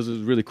those was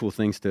really cool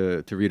things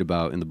to read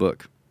about in the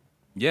book.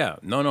 Yeah,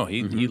 no,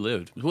 he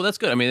lived. Well, that's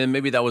good. I mean, and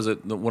maybe that was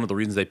one of the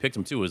reasons they picked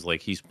him too. Was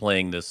like he's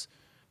playing this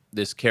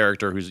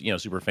character who's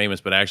super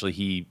famous, but actually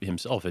he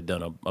himself had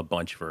done a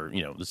bunch for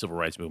the civil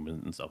rights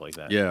movement and stuff like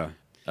that. Yeah.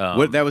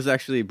 What that was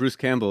actually Bruce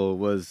Campbell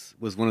was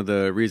one of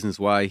the reasons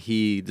why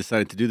he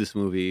decided to do this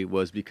movie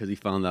was because he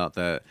found out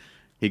that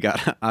he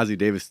got Ozzie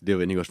Davis to do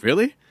it, and he goes,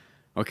 "Really?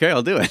 Okay,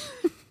 I'll do it."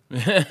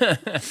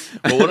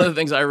 Well, one of the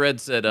things I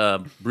read said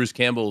Bruce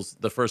Campbell's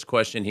the first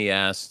question he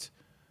asked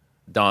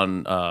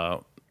Don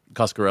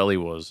Coscarelli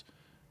was,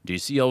 "Do you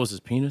see Elvis's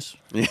penis?"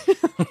 In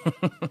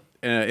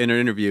an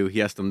interview,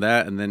 he asked him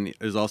that, and then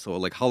it was also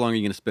like, "How long are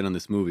you going to spend on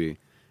this movie?"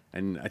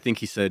 And I think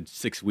he said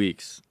 6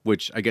 weeks,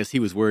 which I guess he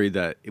was worried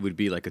that it would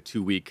be like a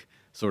 2-week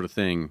sort of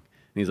thing. And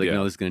he's like,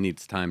 "No, this is going to need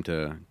time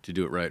to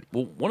do it right."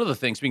 Well, one of the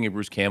things, speaking of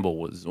Bruce Campbell,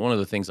 was one of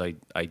the things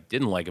I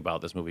didn't like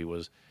about this movie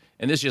was,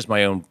 and this is just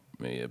my own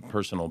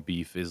personal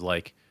beef, is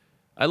like,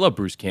 I love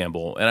Bruce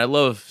Campbell, and I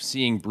love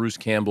seeing Bruce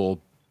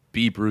Campbell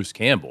be Bruce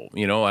Campbell.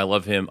 I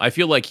love him. I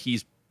feel like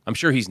I'm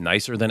sure he's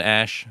nicer than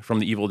Ash from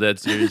the Evil Dead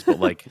series, but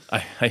like,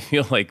 I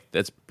feel like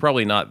that's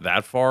probably not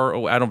that far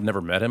away. I've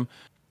never met him,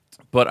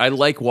 but I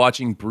like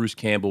watching Bruce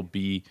Campbell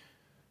be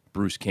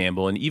Bruce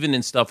Campbell, and even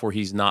in stuff where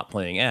he's not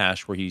playing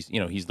Ash, where he's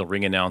he's the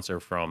ring announcer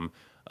from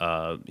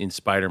in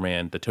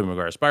Spider-Man, the Tobey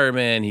Maguire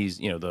Spider-Man. He's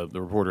the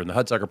reporter in the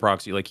Hudsucker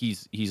Proxy. Like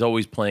he's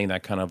always playing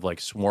that kind of like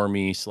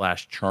swarmy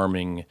 /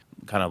 charming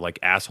kind of like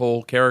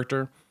asshole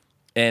character,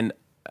 and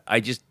I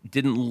just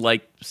didn't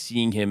like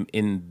seeing him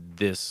in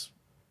this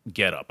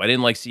getup. I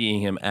didn't like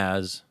seeing him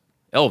as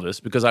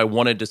Elvis because I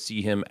wanted to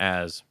see him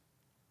as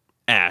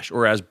Ash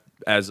or as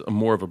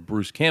more of a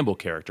Bruce Campbell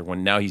character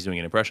when now he's doing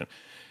an impression.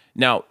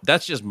 Now,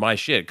 that's just my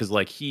shit because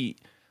like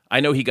I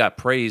know he got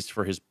praised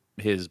for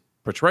his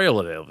portrayal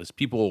of Elvis.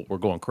 People were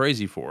going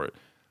crazy for it.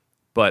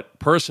 But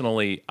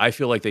personally, I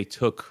feel like they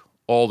took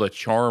all the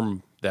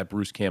charm that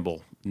Bruce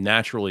Campbell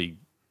naturally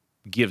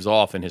gives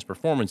off in his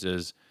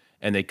performances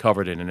and they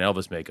covered it in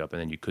Elvis makeup,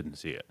 and then you couldn't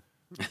see it.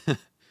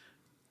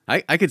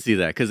 I could see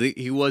that because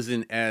he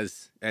wasn't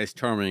as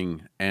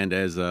charming and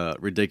as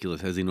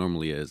ridiculous as he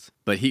normally is.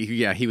 But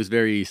he was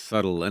very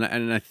subtle,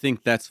 and I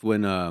think that's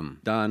when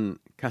Don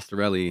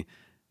Coscarelli,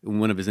 in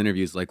one of his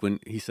interviews, like when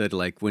he said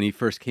like when he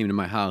first came to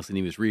my house and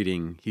he was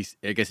reading,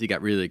 I guess he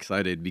got really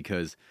excited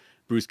because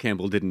Bruce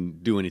Campbell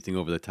didn't do anything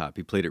over the top.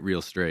 He played it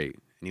real straight,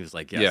 and he was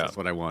like, "Yes, that's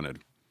what I wanted."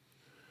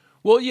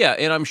 Well, yeah,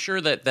 and I'm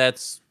sure that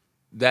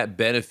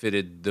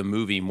benefited the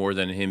movie more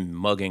than him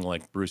mugging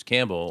like Bruce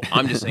Campbell.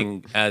 I'm just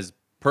saying,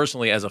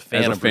 personally, as a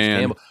fan of Bruce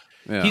Campbell,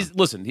 yeah.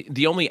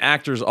 The only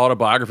actor's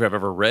autobiography I've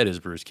ever read is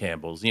Bruce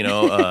Campbell's.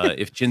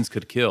 If Gins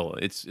Could Kill,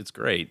 it's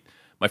great.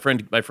 My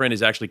friend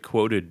is actually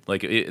quoted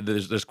like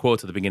there's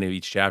quotes at the beginning of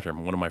each chapter.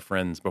 And one of my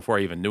friends, before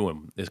I even knew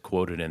him, is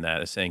quoted in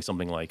that as saying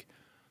something like,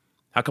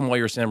 "How come all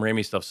your Sam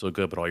Raimi stuff's so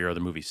good, but all your other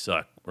movies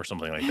suck?" or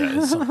something like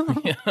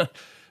that.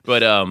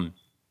 But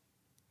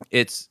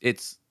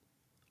it's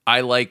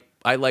I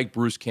like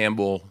Bruce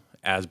Campbell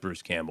as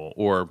Bruce Campbell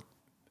or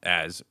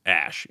as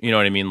Ash. You know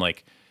what I mean?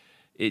 Like,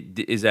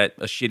 is that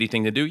a shitty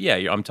thing to do? Yeah,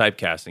 I'm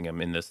typecasting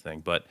him in this thing,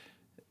 but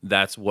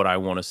that's what I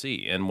want to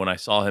see. And when I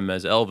saw him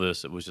as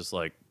Elvis, it was just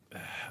like,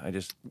 I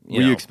just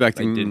were you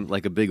expecting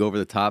like a big over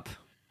the top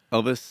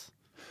Elvis?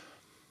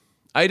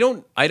 I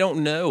don't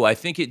know. I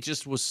think it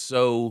just was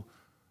so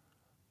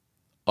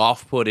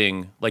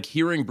off-putting, like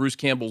hearing Bruce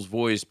Campbell's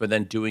voice, but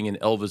then doing an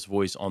Elvis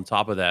voice on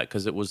top of that,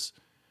 because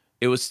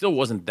it still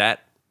wasn't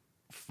that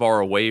far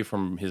away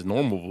from his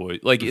normal voice.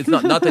 Like it's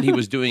not that he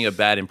was doing a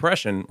bad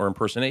impression or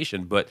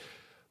impersonation, but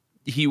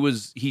he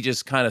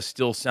just kind of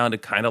still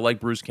sounded kind of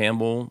like Bruce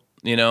Campbell.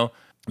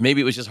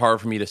 Maybe it was just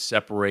hard for me to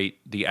separate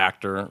the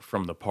actor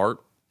from the part,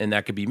 and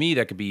that could be me.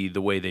 That could be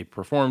the way they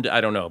performed. I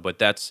don't know, but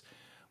that's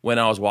when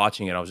I was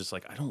watching it. I was just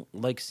like, I don't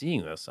like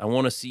seeing this. I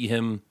want to see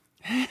him.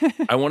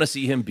 I want to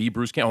see him be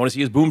Bruce Campbell. I want to see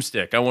his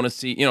boomstick. I want to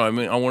see, I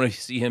want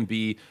to see him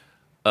be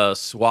a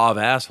suave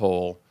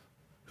asshole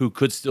who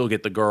could still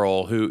get the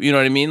girl who, you know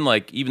what I mean?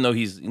 Like, even though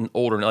he's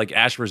older, like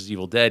Ash vs.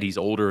 Evil Dead, he's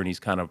older and he's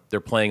they're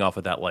playing off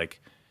of that,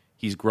 like,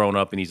 he's grown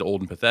up and he's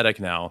old and pathetic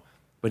now,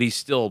 but he's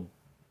still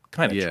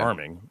kind of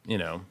charming,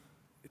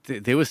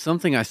 There was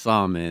something I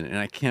saw him in, and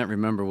I can't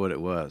remember what it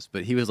was,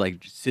 but he was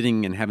like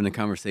sitting and having a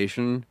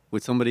conversation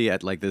with somebody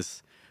at like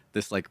this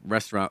like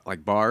restaurant,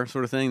 like bar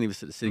sort of thing. He was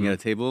sitting at a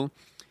table,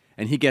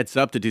 and he gets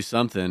up to do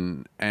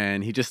something,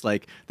 and he just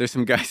like, there's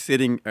some guy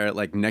sitting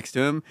like next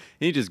to him,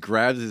 and he just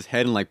grabs his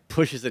head and like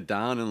pushes it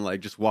down and like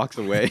just walks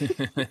away.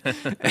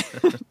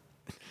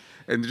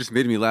 And it just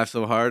made me laugh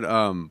so hard.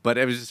 But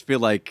I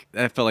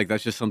felt like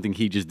that's just something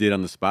he just did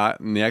on the spot,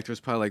 and the actor was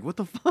probably like, "What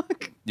the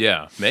fuck?"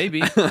 Yeah,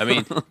 maybe. I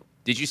mean,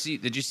 did you see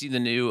the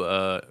new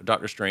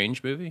Doctor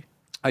Strange movie?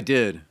 I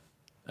did.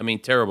 I mean,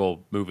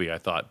 terrible movie, I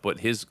thought, but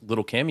his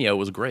little cameo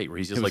was great, where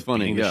he's just It was like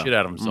funny, beating the yeah. shit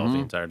out of himself the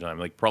entire time.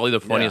 Like probably the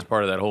funniest Yeah.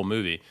 part of that whole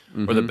movie,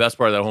 or the best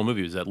part of that whole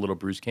movie, was that little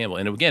Bruce Campbell.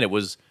 And again, it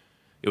was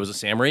a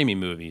Sam Raimi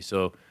movie,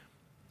 so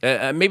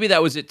maybe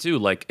that was it too.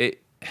 Like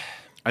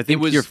I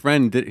think was your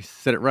friend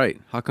said it right.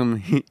 How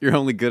come you're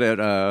only good at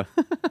yeah.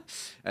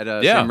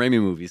 Sam Raimi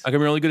movies? I'm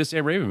really good at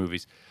Sam Raimi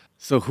movies.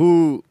 So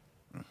who?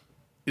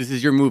 This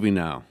is your movie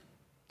now.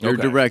 You're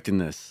Okay. directing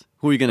this.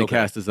 Who are you going to Okay.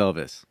 cast as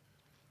Elvis?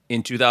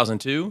 In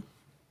 2002,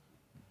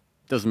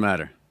 Doesn't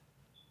matter.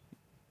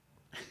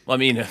 well, I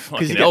mean,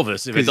 fucking you got-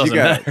 Elvis, if it 'cause you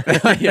doesn't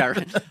got- matter. yeah.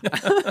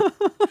 Right.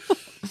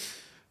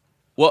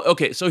 Well,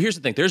 okay, so here's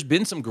the thing. There's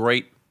been some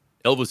great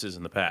Elvises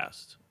in the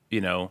past,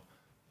 you know.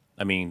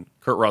 I mean,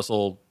 Kurt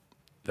Russell,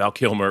 Val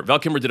Kilmer. Val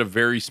Kilmer did a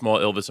very small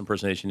Elvis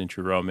impersonation in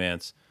True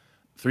Romance.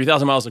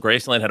 3,000 Miles of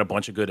Graceland had a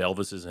bunch of good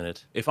Elvises in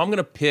it. If I'm going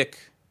to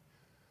pick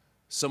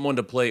someone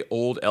to play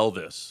old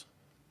Elvis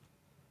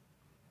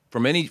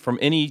from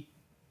any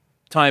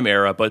time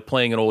era, but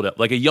playing an old,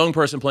 like a young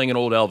person playing an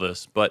old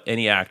Elvis, but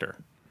any actor.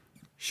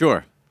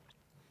 Sure.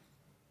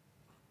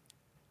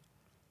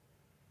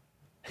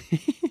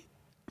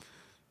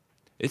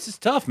 It's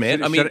just tough,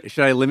 man.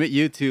 Should I limit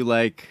you to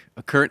like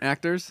current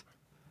actors?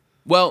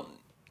 Well,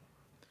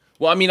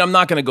 I mean, I'm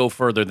not going to go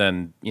further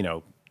than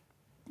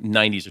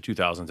 90s or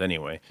 2000s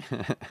anyway.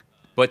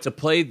 But to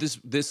play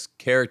this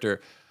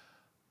character,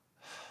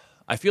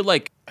 I feel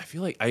like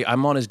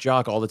I'm on his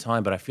jock all the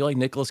time. But I feel like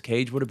Nicolas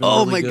Cage would have been. Oh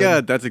really my good.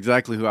 God, that's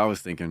exactly who I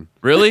was thinking.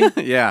 Really?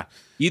 Yeah.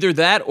 Either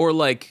that or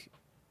like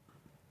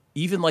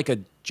even like a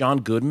John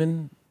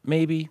Goodman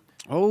maybe.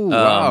 Oh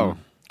wow.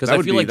 Because That I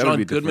would feel be- like that would John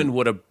be Goodman different.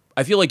 would have.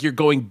 I feel like you're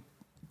going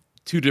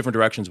two different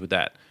directions with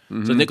that.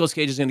 Mm-hmm. So Nicolas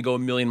Cage is going to go a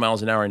million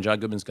miles an hour, and John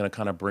Goodman's going to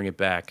kind of bring it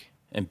back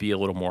and be a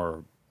little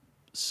more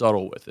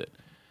subtle with it.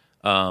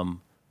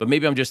 But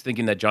maybe I'm just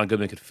thinking that John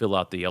Goodman could fill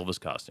out the Elvis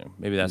costume.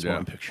 Maybe that's what Yeah.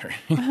 I'm picturing.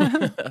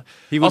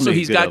 He would Also, make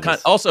he's good got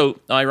Elvis. also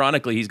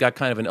ironically, he's got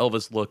kind of an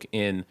Elvis look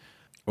in.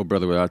 Oh,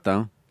 Brother Without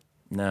Thou.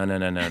 No.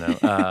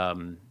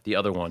 The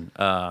other one,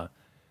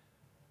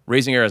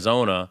 Raising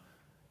Arizona.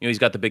 He's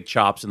got the big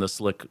chops and the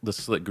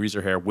slick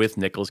greaser hair with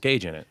Nicolas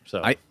Cage in it.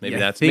 So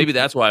maybe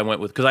that's why I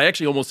went with, because I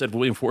actually almost said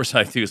William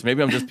Forsythe too. So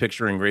maybe I'm just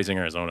picturing Raising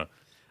Arizona.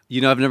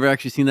 I've never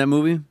actually seen that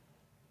movie.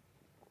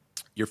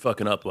 You're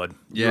fucking up, bud.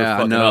 You're Yeah, I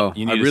fucking know. up.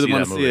 You need I to really see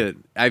want that to see movie. it.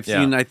 I've Yeah.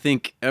 seen, I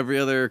think, every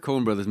other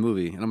Coen Brothers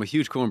movie, and I'm a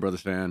huge Coen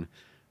Brothers fan,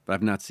 but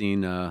I've not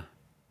seen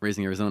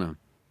Raising Arizona.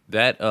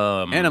 That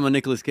And I'm a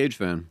Nicolas Cage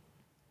fan.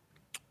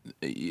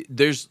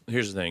 here's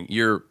the thing.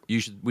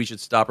 We should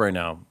stop right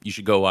now. You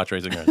should go watch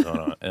Raising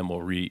Arizona, and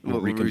we'll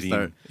reconvene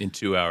restart. in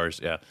 2 hours.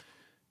 Yeah,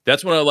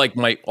 that's one of like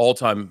my all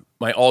time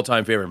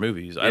favorite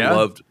movies. I Yeah?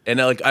 loved, and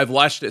I've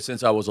watched it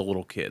since I was a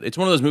little kid. It's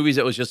one of those movies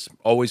that was just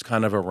always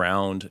kind of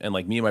around, and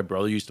like me and my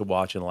brother used to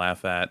watch and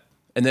laugh at.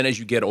 And then as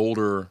you get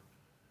older,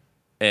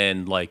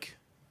 and like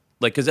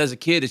because as a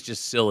kid it's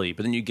just silly,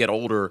 but then you get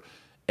older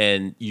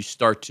and you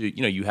start to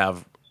you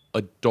have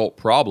adult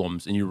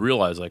problems, and you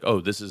realize like, oh,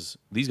 these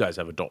guys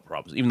have adult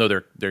problems, even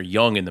though they're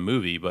young in the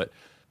movie. But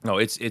no,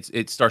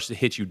 it starts to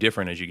hit you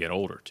different as you get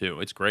older too.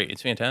 It's great.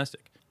 It's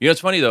fantastic. It's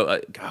funny though.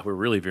 God, we're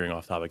really veering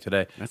off topic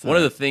today. One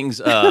of the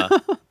things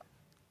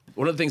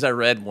I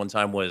read one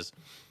time was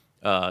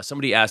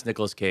somebody asked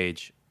Nicolas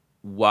Cage,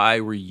 why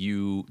were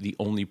you the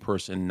only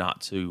person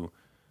not to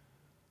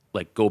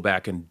like go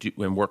back and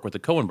work with the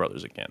Coen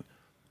brothers again?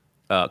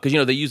 Because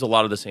they use a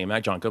lot of the same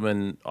John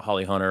Goodman,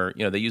 Holly Hunter.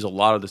 They use a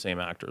lot of the same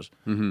actors.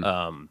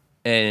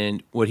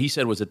 And what he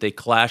said was that they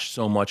clashed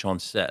so much on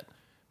set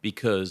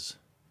because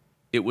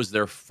it was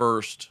their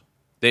first.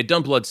 They had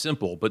done Blood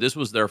Simple, but this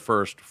was their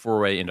first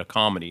foray into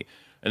comedy.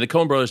 And the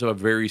Coen brothers have a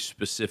very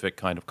specific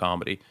kind of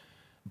comedy,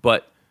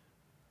 but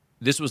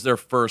this was their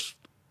first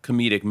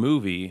comedic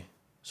movie,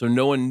 so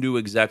no one knew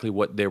exactly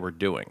what they were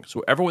doing.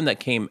 So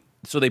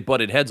they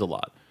butted heads a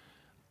lot.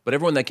 But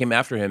everyone that came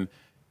after him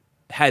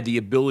had the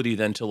ability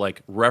then to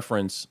like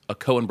reference a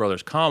Coen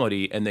Brothers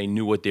comedy, and they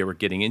knew what they were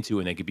getting into,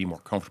 and they could be more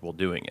comfortable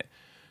doing it.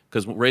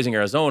 Because Raising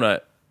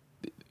Arizona,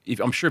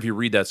 I'm sure if you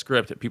read that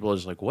script, people are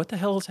just like, "What the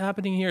hell is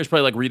happening here?" It's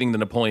probably like reading the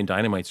Napoleon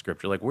Dynamite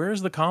script. You're like,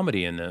 "Where's the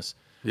comedy in this?"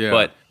 Yeah.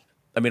 But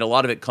I mean, a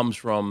lot of it comes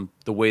from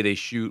the way they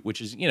shoot,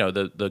 which is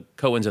the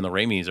Coens and the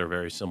Raimis are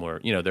very similar.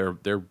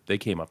 They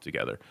came up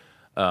together.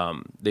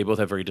 They both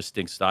have very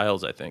distinct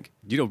styles, I think.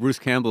 Bruce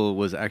Campbell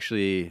was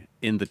actually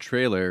in the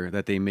trailer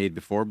that they made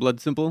before Blood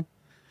Simple.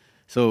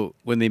 So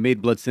when they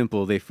made Blood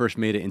Simple, they first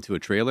made it into a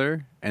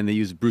trailer, and they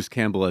used Bruce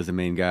Campbell as the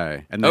main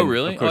guy. And then, Oh,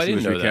 really? Of course, I he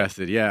didn't was know that.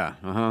 recasted.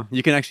 Yeah,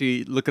 You can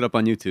actually look it up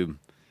on YouTube.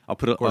 I'll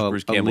put Of course,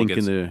 Bruce a Campbell link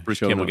in the Bruce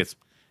show Campbell notes.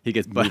 gets He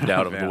gets moved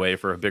out of yeah. the way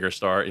for a bigger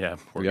star. Yeah,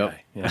 poor Yep.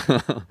 guy.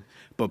 Yeah.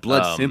 But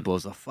Blood Simple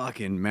is a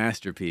fucking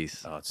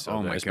masterpiece. Oh, it's so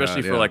oh good. my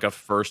Especially God, for yeah. like a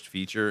first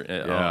feature.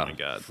 Yeah. Oh my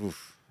God.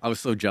 Oof. I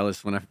was so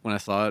jealous when I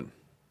saw it.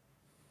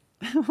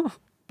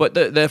 But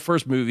that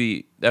first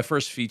movie, that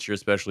first feature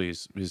especially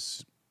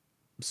is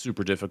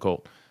super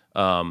difficult.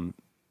 But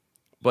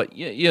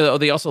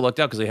they also lucked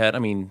out because they had,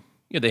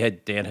 they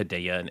had Dan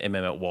Hedaya and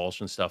Emmett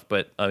Walsh and stuff,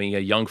 but I mean, a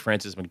young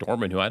Frances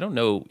McDormand, who I don't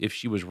know if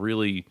she was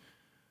really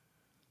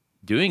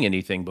doing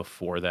anything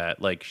before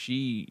that. Like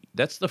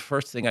that's the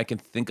first thing I can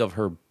think of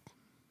her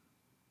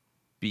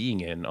being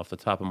in off the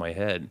top of my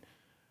head.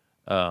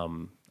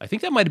 I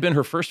think that might have been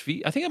her first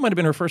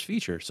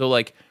feature. So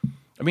like,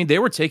 I mean, they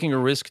were taking a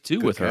risk too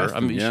with her. I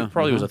casting, mean, yeah. she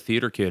probably was a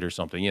theater kid or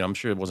something. I'm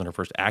sure it wasn't her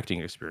first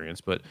acting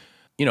experience, but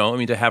I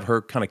mean, to have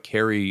her kind of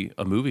carry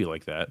a movie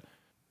like that,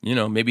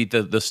 maybe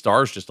the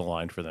stars just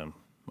aligned for them,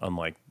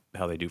 unlike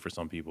how they do for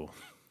some people.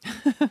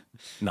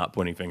 Not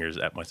pointing fingers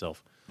at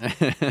myself.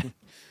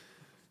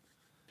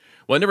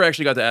 Well, I never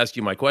actually got to ask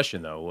you my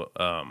question though.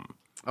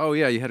 Oh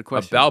yeah, you had a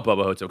question about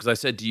Bubba Ho-Tep, because I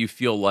said, do you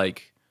feel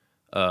like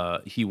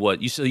he was?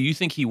 You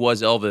think he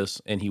was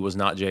Elvis and he was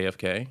not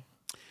JFK?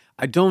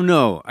 I don't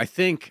know. I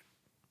think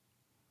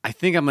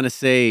I'm gonna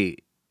say,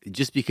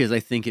 just because I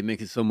think it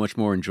makes it so much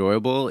more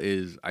enjoyable,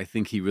 is I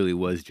think he really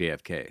was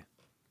JFK.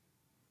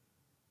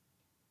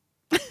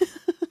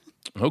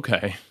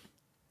 Okay.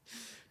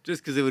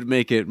 Just because it would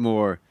make it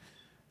more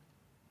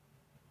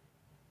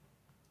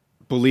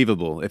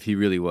believable if he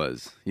really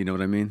was. You know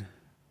what I mean?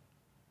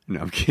 No,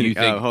 I'm kidding. You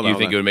think hold on.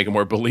 it would make it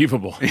more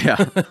believable?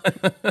 Yeah.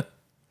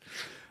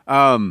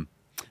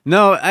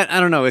 No, I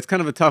don't know. It's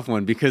kind of a tough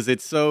one because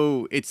it's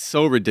so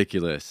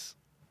ridiculous,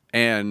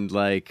 and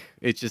like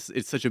it's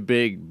such a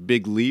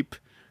big leap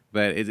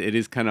that it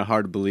is kind of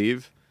hard to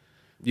believe.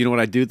 You know what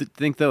I do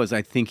think though is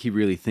I think he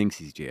really thinks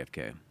he's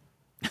JFK.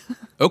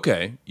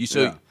 Okay.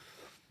 Yeah.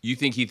 You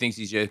think he thinks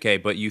he's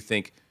JFK, but you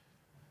think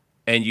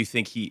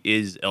he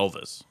is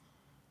Elvis.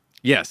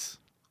 Yes.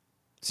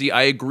 See,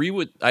 I agree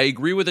with the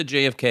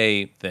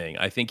JFK thing.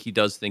 I think he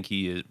does think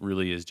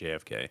really is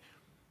JFK,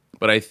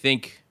 but I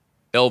think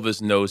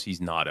Elvis knows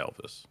he's not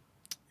Elvis.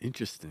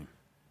 Interesting.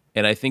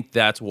 And I think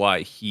that's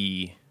why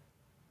he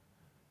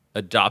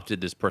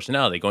adopted this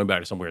personality. Going back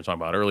to something we were talking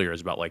about earlier,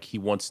 is about like he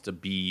wants to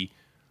be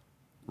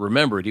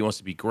remembered. He wants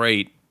to be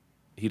great.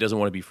 He doesn't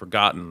want to be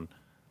forgotten.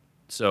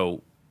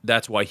 So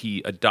that's why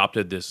he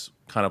adopted this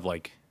kind of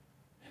like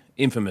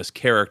infamous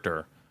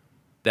character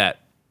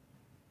that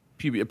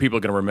people are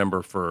going to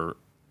remember for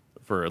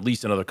at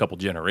least another couple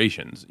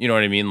generations. You know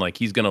what I mean? Like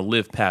he's going to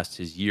live past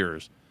his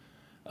years.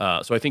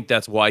 So I think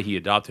that's why he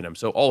adopted him.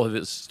 So all of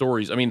his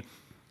stories, I mean,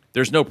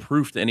 there's no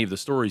proof to any of the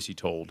stories he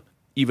told,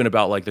 even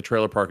about like the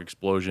trailer park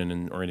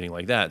explosion or anything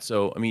like that.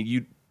 So, I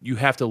mean, you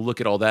have to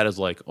look at all that as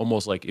like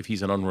almost like if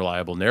he's an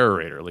unreliable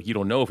narrator. Like you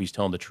don't know if he's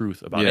telling the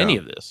truth about any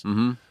of this.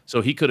 Mm-hmm.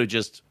 So he could have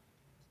just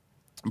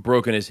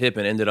broken his hip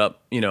and ended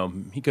up,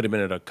 he could have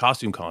been at a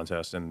costume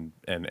contest and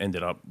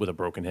ended up with a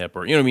broken hip,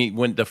 or, what I mean,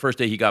 when the first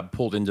day he got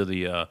pulled into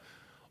the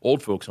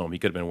old folks home, he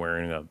could have been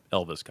wearing a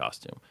Elvis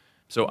costume.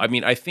 So, I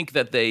mean, I think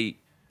that they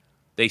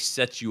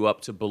set you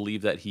up to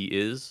believe that he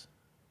is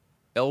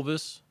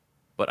Elvis,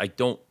 but I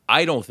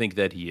don't think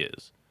that he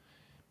is,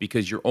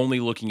 because you're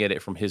only looking at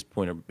it from his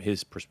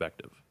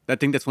perspective. I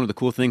think that's one of the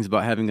cool things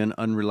about having an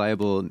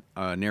unreliable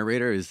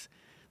narrator is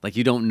like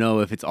you don't know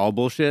if it's all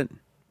bullshit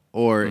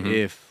or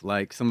if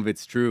like some of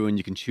it's true, and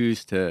you can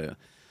choose to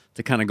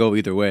kind of go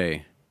either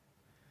way.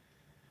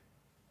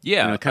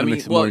 Yeah, it kind of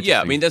makes it more interesting.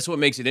 Yeah, I mean that's what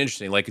makes it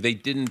interesting. Like they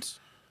didn't.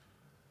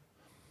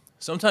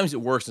 Sometimes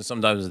it works and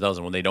sometimes it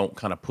doesn't when they don't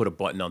kind of put a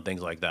button on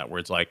things like that, where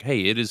it's like,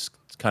 hey, it's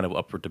kind of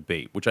up for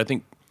debate, which I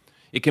think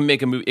it can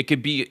make a movie. It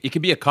could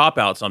be a cop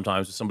out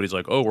sometimes if somebody's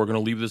like, oh, we're going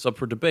to leave this up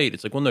for debate.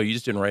 It's like, well, no, you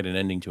just didn't write an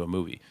ending to a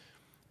movie.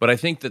 But I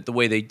think that the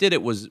way they did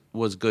it was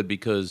good,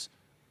 because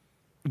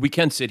we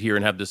can sit here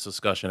and have this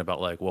discussion about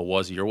like, well,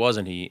 was he or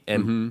wasn't he?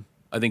 And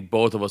I think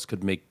both of us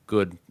could make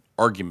good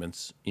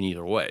arguments in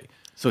either way.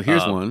 So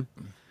here's one.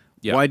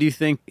 Yeah. Why do you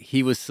think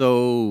he was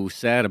so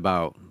sad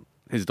about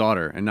his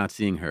daughter and not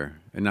seeing her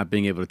and not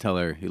being able to tell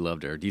her he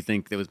loved her? Do you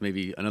think there was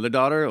maybe another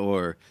daughter,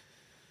 or?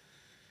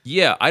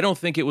 Yeah, I don't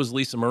think it was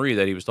Lisa Marie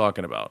that he was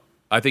talking about.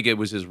 I think it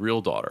was his real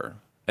daughter,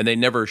 and they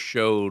never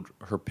showed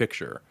her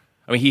picture.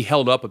 I mean, he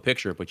held up a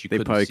picture, but They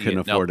probably couldn't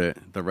afford it.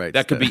 The rights.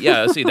 That could be,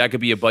 yeah. See, that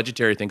could be a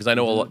budgetary thing, because I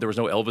know there was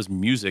no Elvis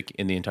music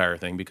in the entire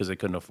thing because they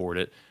couldn't afford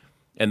it.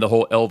 And the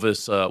whole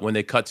Elvis, when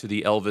they cut to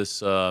the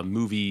Elvis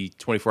movie,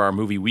 24-hour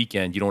movie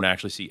weekend, you don't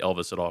actually see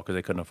Elvis at all because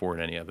they couldn't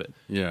afford any of it.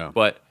 Yeah.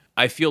 But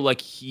I feel like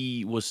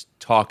he was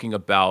talking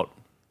about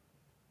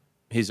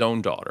his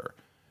own daughter,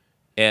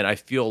 and I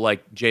feel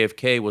like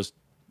JFK was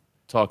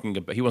talking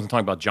about. He wasn't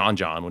talking about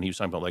John when he was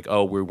talking about like,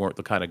 oh, we weren't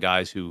the kind of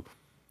guys who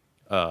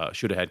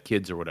should have had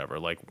kids or whatever,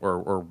 like,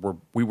 or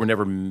we were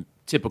never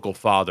typical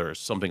fathers.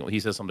 Something he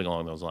says something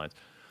along those lines.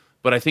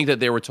 But I think that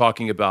they were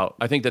talking about.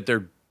 I think that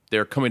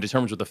they're coming to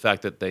terms with the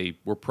fact that they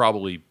were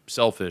probably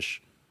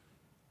selfish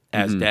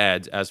as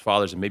dads, as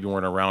fathers, and maybe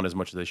weren't around as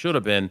much as they should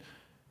have been.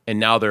 And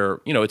now they're,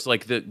 it's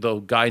like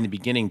the guy in the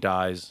beginning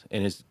dies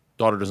and his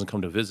daughter doesn't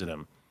come to visit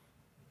him.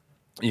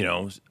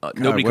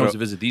 Nobody comes to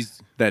visit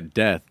these. That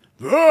death.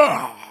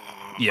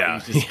 Yeah.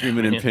 He's just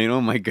screaming in pain.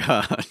 Oh my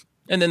God.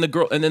 And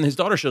then his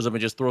daughter shows up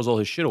and just throws all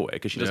his shit away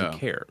because she doesn't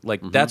care.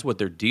 Like that's what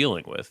they're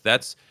dealing with.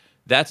 That's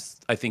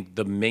I think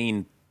the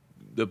main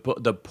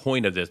the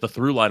point of this, the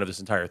through line of this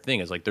entire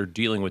thing is like they're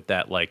dealing with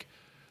that, like,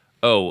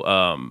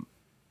 oh,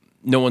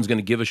 no one's going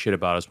to give a shit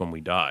about us when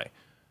we die.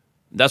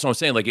 That's what I'm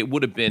saying. Like it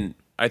would have been,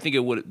 I think it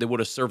would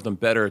have served them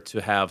better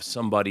to have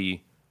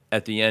somebody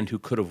at the end who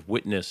could have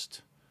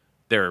witnessed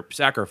their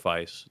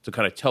sacrifice to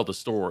kind of tell the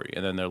story.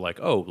 And then they're like,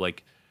 oh,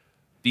 like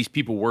these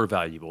people were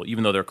valuable,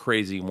 even though they're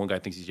crazy. One guy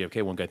thinks he's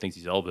JFK, one guy thinks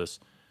he's Elvis.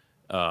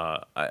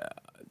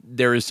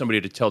 There is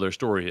somebody to tell their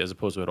story as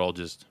opposed to it all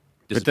just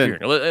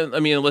disappearing. I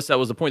mean, unless that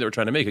was the point they were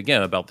trying to make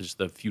again about just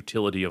the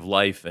futility of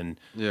life and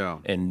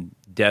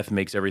death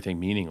makes everything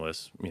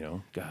meaningless. You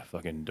know, God,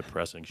 fucking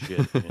depressing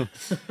shit.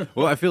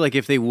 Well, I feel like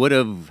if they would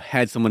have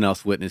had someone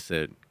else witness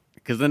it,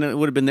 because then it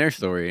would have been their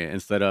story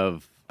instead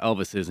of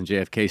Elvis's and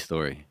JFK's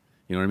story.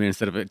 You know what I mean?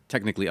 Instead of it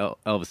technically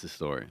Elvis's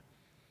story.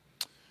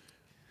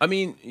 I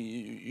mean,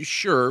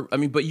 sure. I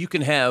mean, but you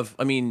can have.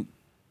 I mean.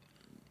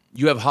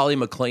 You have Holly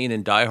McClane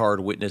and Die Hard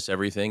witness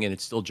everything, and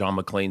it's still John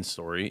McClane's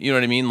story. You know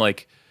what I mean?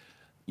 Like,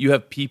 you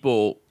have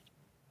people,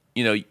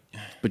 you know.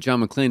 But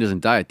John McClane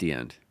doesn't die at the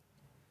end.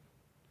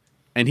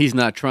 And he's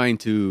not trying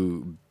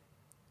to,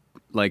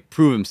 like,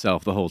 prove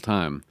himself the whole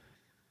time.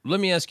 Let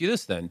me ask you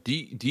this, then. Do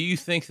you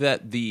think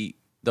that the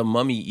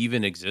mummy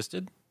even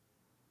existed?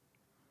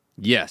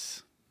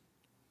 Yes.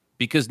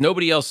 Because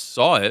nobody else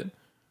saw it.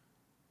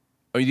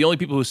 I mean, the only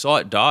people who saw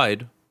it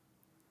died.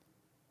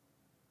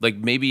 Like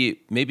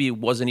maybe it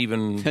wasn't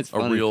even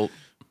a real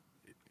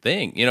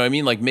thing. You know what I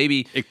mean? Like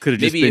maybe it could have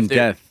just been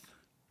death.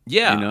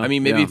 Yeah, you know? I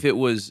mean maybe if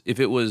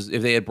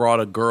they had brought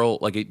a girl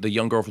like the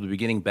young girl from the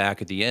beginning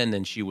back at the end,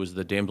 and she was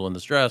the damsel in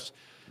distress,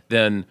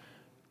 then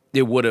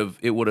it would have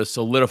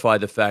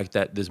solidified the fact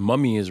that this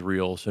mummy is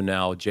real. So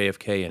now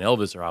JFK and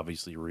Elvis are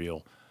obviously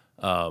real.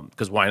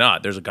 Because why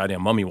not? There's a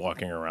goddamn mummy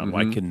walking around.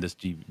 Mm-hmm. Why couldn't this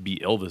be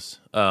Elvis?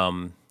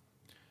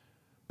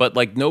 But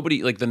like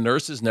nobody, like the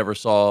nurses never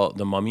saw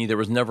the mummy. There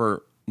was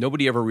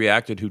nobody ever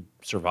reacted who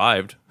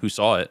survived, who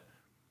saw it.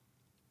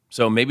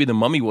 So maybe the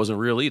mummy wasn't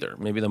real either.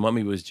 Maybe the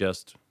mummy was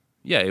just,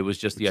 it was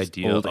just the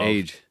idea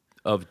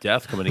of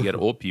death coming to get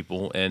old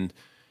people. And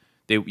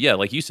they,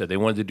 like you said, they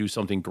wanted to do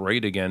something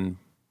great again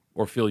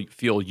or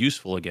feel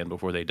useful again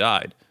before they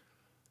died.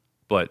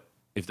 But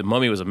if the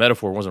mummy was a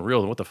metaphor, it wasn't real,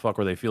 then what the fuck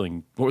were they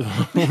feeling? What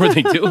were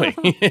they doing?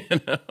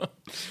 You know?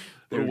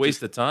 What a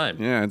waste of time.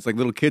 Yeah, it's like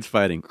little kids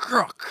fighting.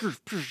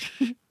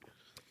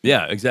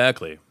 Yeah,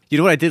 exactly. You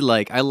know what I did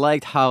like? I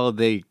liked how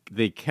they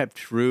kept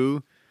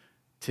true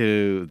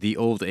to the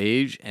old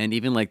age, and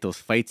even like those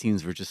fight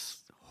scenes were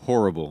just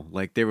horrible.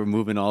 Like they were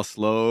moving all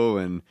slow,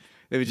 and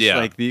it was just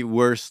like the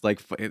worst.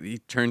 Like he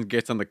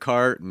gets on the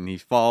cart, and he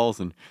falls,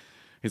 and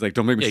he's like,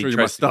 "Don't make me show you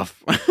my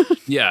stuff."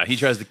 Yeah, he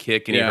tries to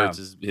kick, and he hurts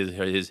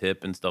his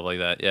hip and stuff like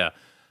that. Yeah,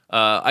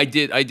 I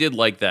did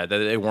like that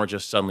they weren't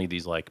just suddenly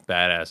these like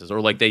badasses, or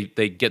like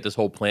they get this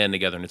whole plan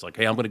together, and it's like,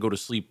 hey, I'm going to go to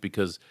sleep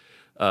because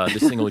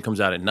this thing only comes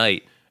out at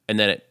night, and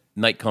then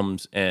night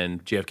comes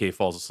and JFK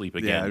falls asleep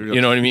again. You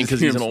know what I mean?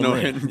 Because he's an old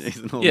man.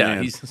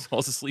 He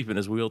falls asleep in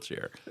his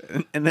wheelchair.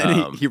 And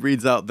then he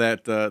reads out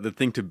that the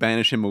thing to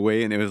banish him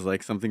away, and it was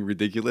like something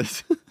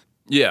ridiculous.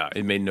 Yeah,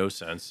 it made no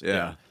sense.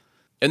 Yeah.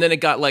 And then it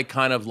got like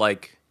kind of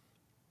like,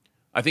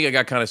 I think I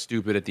got kind of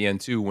stupid at the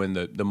end too when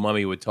the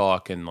mummy would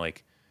talk and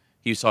like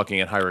he was talking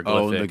in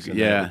hieroglyphics.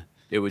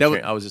 It would.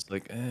 I was just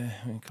like,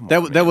 come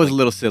on. That was a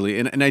little silly,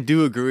 and I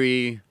do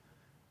agree.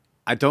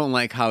 I don't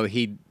like how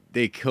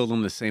they killed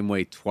him the same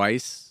way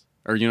twice,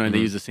 or you know, and they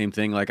used the same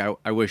thing. Like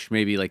I wish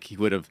maybe like he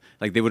would have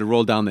like they would have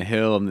rolled down the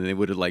hill, and then they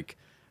would have like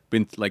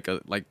been like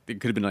it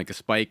could have been like a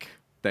spike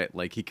that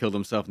like he killed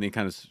himself, and he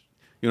kind of,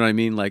 you know what I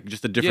mean, like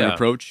just a different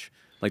approach.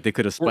 Like they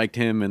could have spiked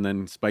him and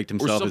then spiked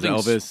himself as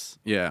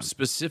Elvis.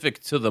 Specific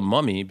to the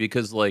mummy,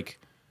 because like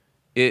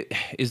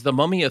is the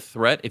mummy a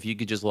threat if you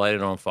could just light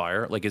it on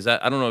fire? Like is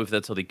that, I don't know if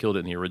that's how they killed it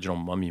in the original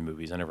Mummy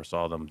movies. I never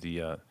saw them.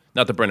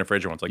 Not the Brendan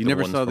Fraser ones. Like you the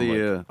never ones saw from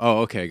the. Oh,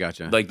 okay,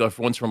 gotcha. Like the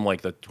ones from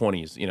like the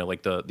 20s, you know,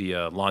 like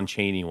the Lon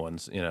Chaney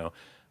ones, you know,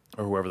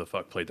 or whoever the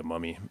fuck played the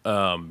mummy.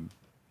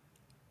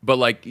 But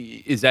like,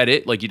 is that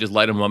it? Like you just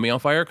light a mummy on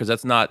fire? Because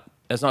that's not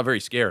very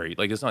scary.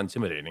 Like it's not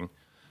intimidating.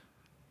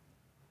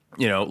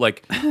 You know,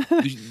 like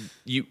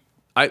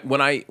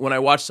when I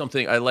watch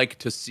something, I like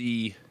to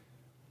see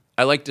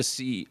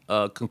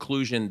a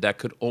conclusion that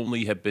could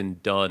only have been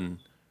done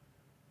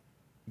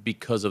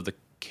because of the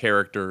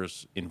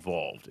characters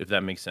involved, if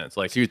that makes sense.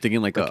 Like, so you're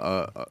thinking like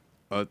a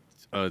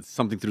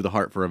something through the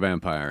heart for a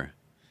vampire,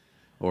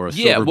 or a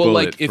silver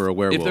bullet for a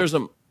werewolf.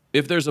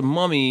 If there's a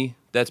mummy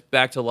that's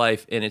back to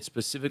life and it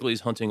specifically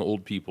is hunting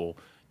old people.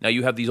 Now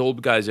you have these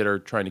old guys that are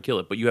trying to kill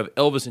it, but you have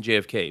Elvis and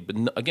JFK.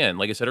 But again,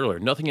 like I said earlier,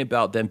 nothing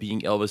about them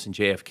being Elvis and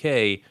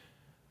JFK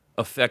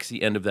affects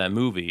the end of that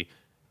movie,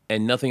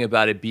 and nothing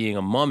about it being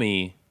a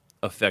mummy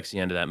affects the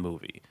end of that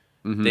movie.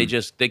 Mm-hmm.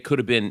 It could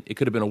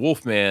have been a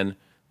Wolfman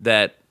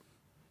that,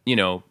 you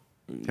know,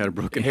 had a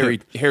broken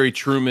Harry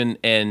Truman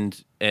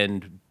and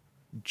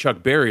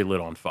Chuck Berry lit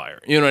on fire.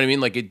 You know what I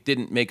mean? Like it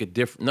didn't make a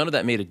difference. None of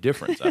that made a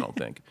difference, I don't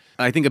think.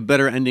 I think a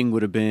better ending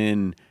would have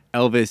been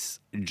Elvis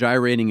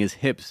gyrating his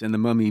hips and the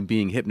mummy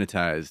being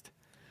hypnotized.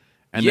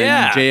 And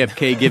then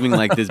JFK giving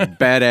like this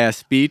badass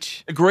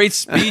speech. A great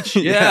speech,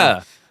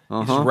 yeah.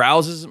 He just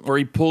rouses, or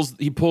he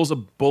pulls a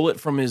bullet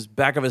from his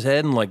back of his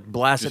head and like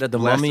blasts it at the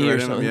mummy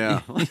or something.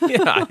 Yeah.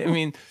 Yeah, I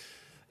mean,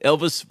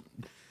 Elvis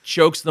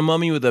chokes the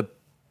mummy with a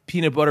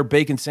peanut butter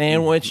bacon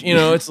sandwich. You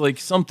know, it's like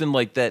something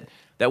like that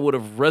would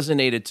have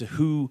resonated to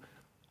who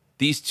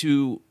these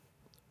two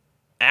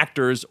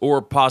actors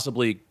or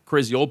possibly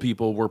crazy old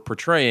people were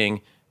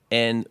portraying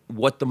and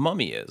what the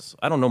mummy is.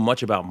 I don't know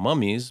much about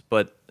mummies,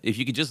 but if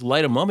you could just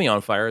light a mummy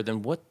on fire,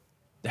 then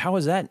how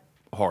is that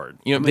hard?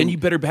 You know, then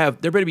there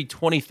better be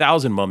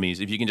 20,000 mummies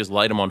if you can just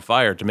light them on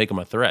fire to make them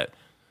a threat.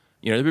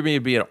 You know, there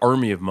better be an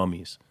army of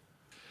mummies.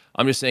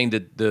 I'm just saying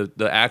that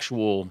the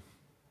actual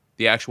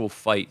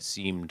fight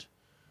seemed,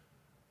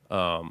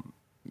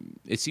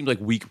 it seemed like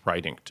weak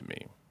writing to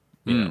me.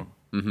 You know.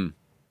 Mm-hmm.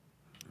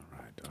 All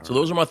right. So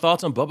those are my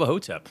thoughts on Bubba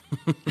Ho-Tep.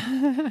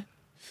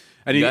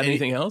 You got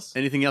anything else?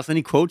 Anything else?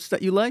 Any quotes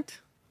that you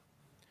liked?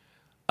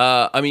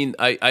 I mean,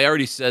 I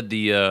already said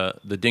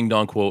the ding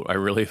dong quote I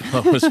really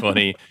thought was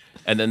funny,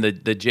 and then the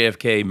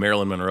JFK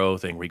Marilyn Monroe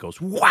thing where he goes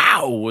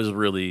 "Wow" was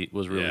really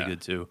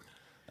good too.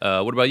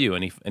 What about you?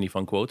 Any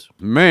fun quotes?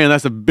 Man,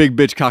 that's a big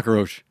bitch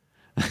cockroach,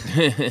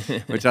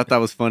 which I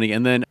thought was funny.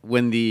 And then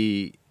when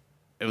the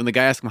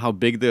guy asked him how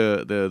big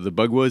the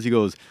bug was, he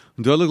goes,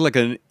 "Do I look like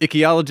an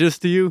ichthyologist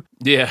to you?"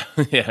 Yeah.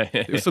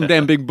 It was some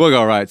damn big bug,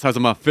 all right, size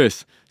of my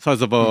fist,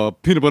 size of a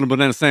peanut butter and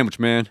banana sandwich,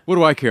 man. What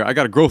do I care? I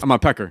got a growth on my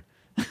pecker.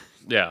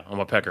 Yeah, I'm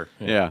a pecker.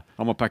 Yeah,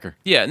 I'm a pecker.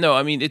 Yeah, no,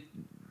 I mean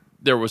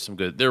there were some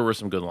good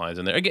lines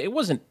in there. Again, it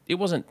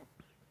wasn't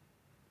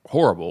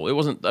horrible. It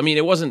wasn't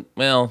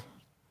well.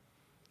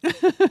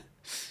 The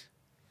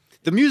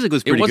music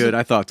was pretty good,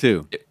 I thought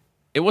too.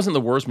 It wasn't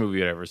the worst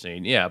movie I'd ever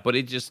seen. Yeah, but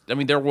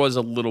there was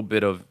a little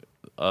bit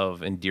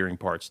of endearing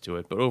parts to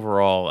it, but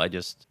overall it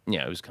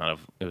was kind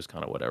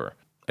of whatever.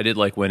 I did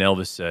like when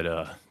Elvis said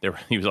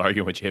he was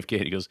arguing with JFK.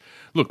 And he goes,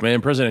 "Look,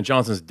 man, President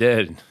Johnson's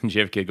dead." And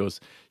JFK goes,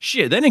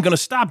 "Shit, that ain't gonna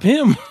stop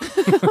him."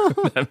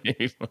 That made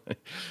me funny.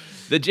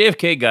 The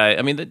JFK guy.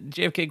 I mean, the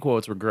JFK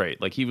quotes were great.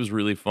 Like he was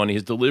really funny.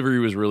 His delivery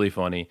was really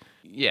funny.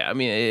 Yeah, I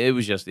mean, it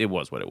was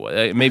what it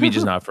was. Maybe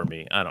just not for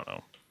me. I don't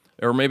know,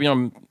 or maybe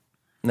I'm.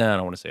 No, I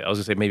don't want to say it. I was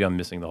gonna say maybe I'm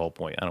missing the whole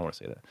point. I don't want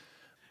to say that.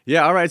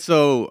 Yeah, all right.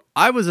 So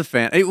I was a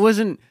fan. It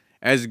wasn't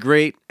as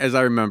great as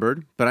I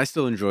remembered, but I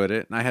still enjoyed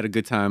it, and I had a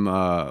good time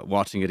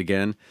watching it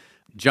again.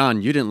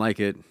 John, you didn't like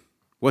it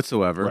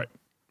whatsoever.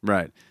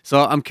 Right. So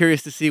I'm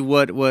curious to see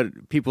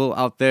what people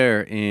out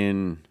there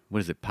in, what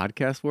is it,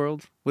 podcast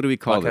world? What do we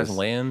call this? Podcast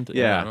land?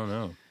 Yeah. I don't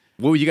know.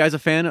 Were you guys a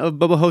fan of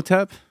Bubba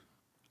Ho-Tep?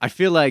 I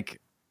feel like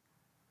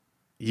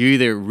you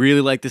either really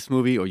like this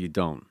movie or you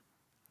don't.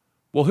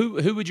 Well,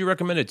 who would you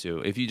recommend it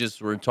to if you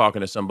just were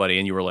talking to somebody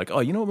and you were like, "Oh,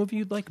 you know what movie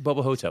you'd like?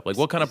 Bubba Ho-Tep." Like,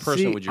 what kind of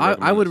person would you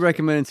recommend? I would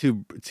recommend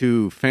it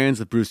to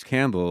fans of Bruce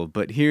Campbell,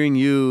 but hearing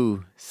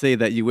you say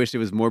that you wish it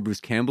was more Bruce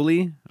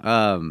Campbell-y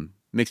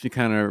makes me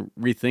kind of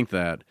rethink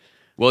that.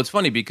 Well, it's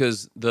funny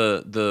because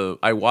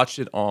I watched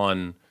it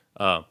on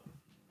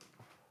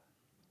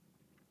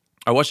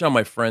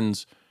my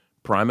friend's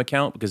Prime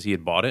account because he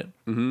had bought it,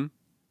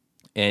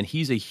 and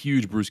he's a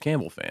huge Bruce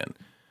Campbell fan.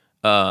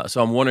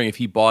 So I'm wondering if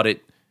he bought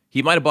it.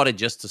 He might have bought it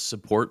just to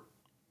support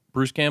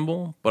Bruce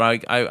Campbell, but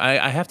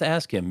I have to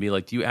ask him, be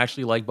like, do you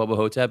actually like Bubba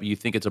Ho-Tep? You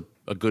think it's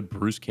a good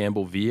Bruce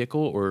Campbell vehicle,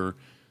 or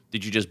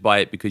did you just buy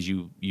it because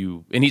you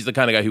and he's the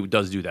kind of guy who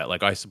does do that.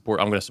 Like I'm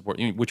going to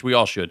support, which we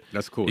all should.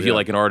 That's cool. If you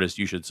like an artist,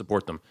 you should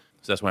support them.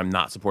 So that's why I'm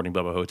not supporting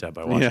Bubba Ho-Tep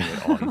by watching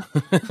it on.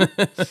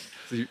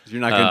 So you're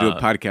not going to do a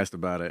podcast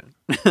about it.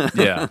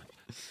 Yeah.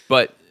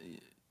 But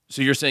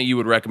so you're saying you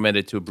would recommend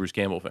it to a Bruce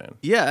Campbell fan?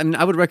 Yeah, I mean,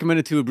 I would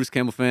recommend it to a Bruce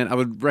Campbell fan. I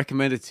would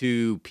recommend it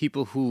to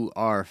people who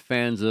are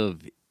fans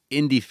of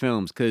indie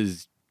films,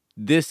 because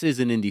this is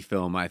an indie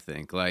film, I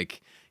think.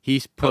 Like,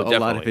 he's put a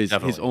lot of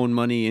his own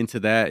money into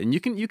that, and you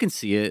can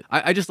see it.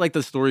 I just like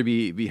the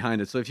story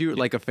behind it. So if you're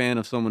like a fan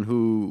of someone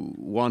who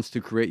wants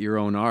to create your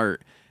own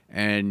art,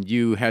 and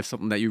you have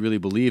something that you really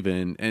believe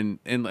in,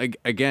 and like,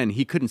 again,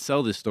 he couldn't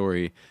sell this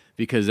story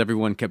because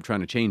everyone kept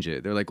trying to change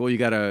it. They're like, well, you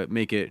gotta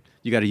make it,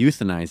 you gotta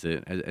euthanize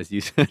it, as you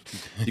said.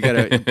 You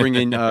gotta bring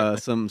in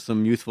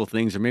some youthful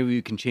things, or maybe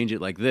you can change it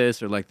like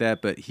this or like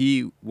that. But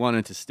he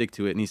wanted to stick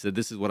to it, and he said,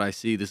 this is what I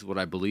see, this is what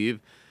I believe.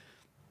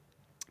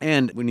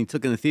 And when he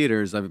took it in the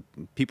theaters,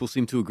 people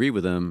seem to agree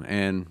with him.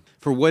 And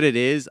for what it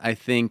is, I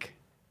think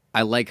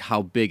I like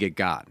how big it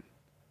got,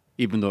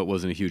 even though it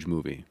wasn't a huge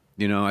movie.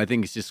 You know, I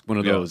think it's just one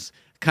of those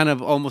kind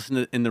of almost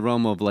in the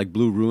realm of like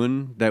Blue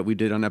Ruin that we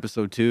did on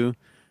episode 2.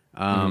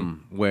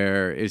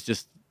 Where it's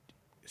just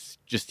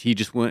he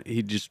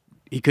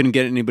couldn't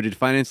get anybody to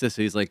finance this,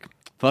 so he's like,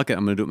 fuck it,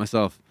 I'm gonna do it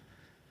myself.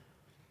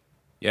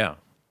 Yeah, well,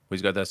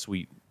 he's got that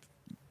sweet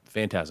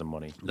Phantasm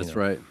money. That's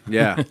right.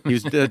 Yeah, he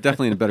was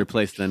definitely in a better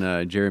place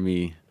than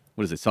Jeremy.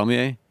 What is it,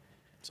 Saulnier?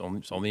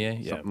 Saulnier,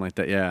 yeah, something like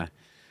that. Yeah,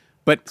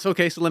 but it's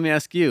okay. So let me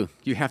ask you: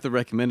 you have to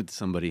recommend it to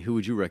somebody. Who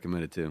would you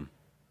recommend it to?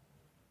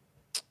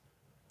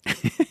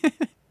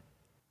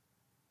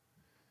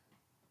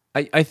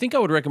 I think I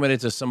would recommend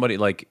it to somebody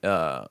like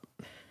I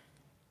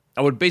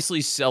would basically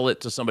sell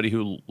it to somebody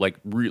who like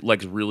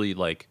really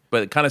like,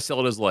 but kind of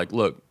sell it as like,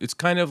 look, it's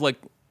kind of like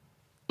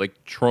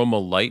like trauma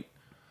light.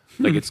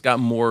 Like it's got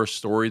more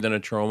story than a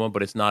trauma,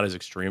 but it's not as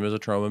extreme as a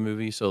trauma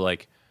movie. So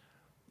like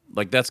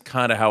that's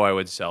kind of how I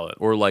would sell it.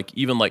 Or like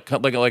even like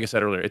I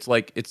said earlier, it's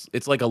like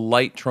a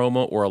light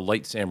trauma or a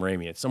light Sam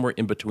Raimi. It's somewhere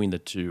in between the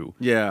two.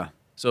 Yeah.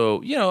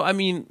 So, I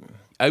mean,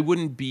 I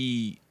wouldn't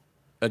be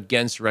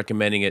against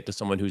recommending it to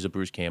someone who's a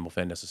Bruce Campbell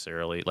fan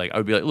necessarily. Like I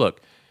would be like,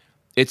 look,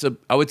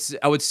 I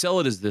would sell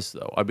it as this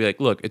though. I'd be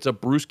like, look, it's a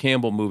Bruce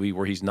Campbell movie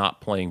where he's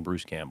not playing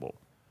Bruce Campbell.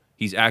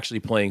 He's actually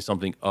playing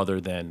something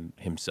other than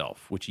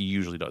himself, which he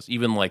usually does.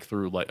 Even like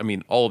through like, I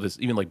mean, all of his,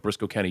 even like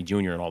Briscoe County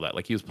Jr. and all that.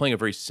 Like he was playing a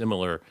very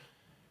similar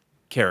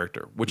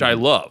character, which I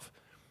love.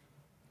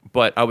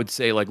 But I would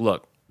say like,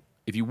 look,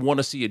 if you want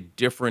to see a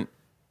different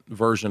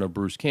version of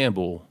Bruce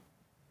Campbell,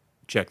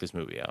 check this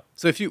movie out.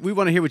 So we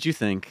want to hear what you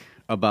think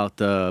about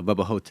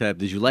Bubba Ho-Tep.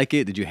 Did you like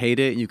it? Did you hate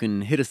it? You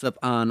can hit us up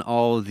on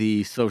all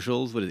the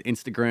socials. What is it?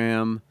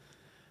 Instagram,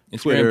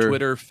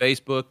 Twitter,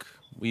 Facebook.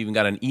 We even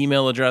got an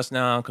email address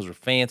now because we're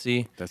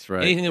fancy. That's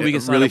right. Anything that we can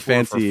sign really up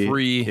fancy. for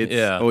free.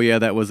 Yeah. Oh, yeah,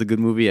 that was a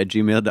good movie at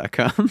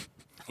gmail.com.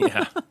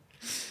 Yeah.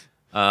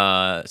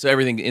 So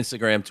everything,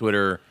 Instagram,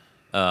 Twitter,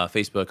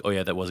 Facebook. Oh,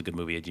 yeah, that was a good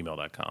movie at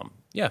gmail.com.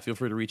 Yeah, feel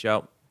free to reach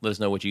out. Let us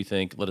know what you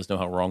think. Let us know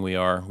how wrong we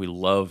are. We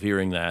love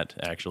hearing that,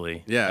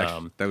 actually. Yeah,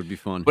 that would be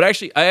fun. But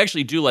actually, I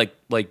actually do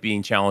like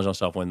being challenged on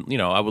stuff when,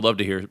 I would love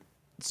to hear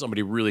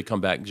somebody really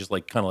come back just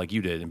like kind of like you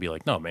did and be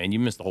like, no, man, you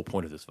missed the whole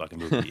point of this fucking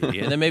movie,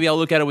 idiot. And then maybe I'll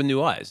look at it with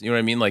new eyes. You know what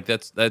I mean? Like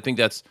I think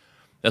that's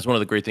one of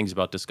the great things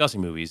about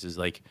discussing movies is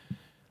like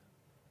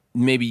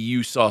maybe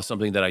you saw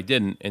something that I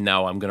didn't, and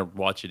now I'm going to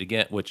watch it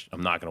again, which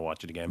I'm not going to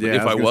watch it again. But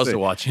if I was to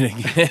watch it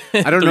again,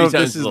 I don't know if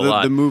this is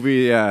the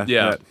movie.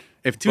 Yeah.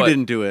 If two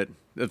didn't do it,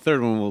 the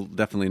third one will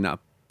definitely not.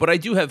 But I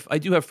do have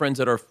friends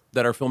that are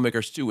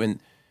filmmakers too,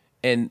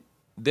 and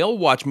they'll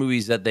watch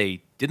movies that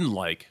they didn't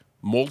like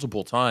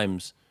multiple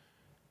times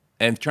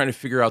and trying to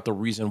figure out the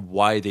reason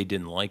why they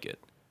didn't like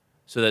it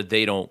so that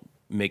they don't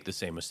make the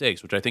same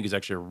mistakes, which I think is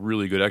actually a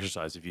really good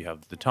exercise if you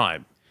have the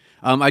time.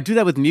 I do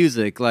that with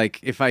music.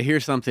 Like if I hear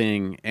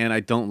something and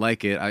I don't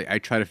like it, I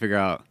try to figure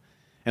out,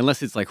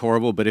 unless it's like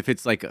horrible, but if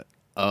it's like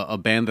a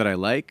band that I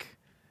like,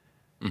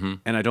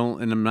 and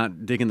I'm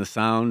not digging the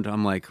sound,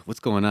 I'm like, what's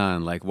going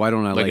on? Like, why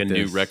don't I like a this?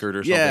 new record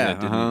or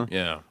something?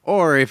 Yeah.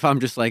 Or if I'm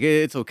just like,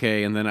 it's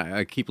okay, and then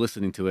I keep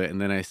listening to it, and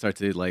then I start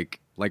to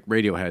like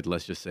Radiohead,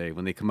 let's just say,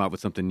 when they come out with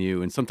something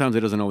new, and sometimes it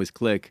doesn't always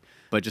click,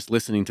 but just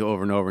listening to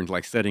over and over and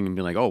like setting and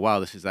being like, oh wow,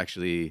 this is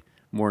actually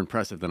more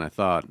impressive than I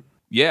thought.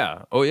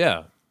 Yeah. Oh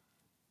yeah.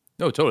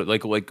 No, totally.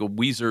 Like a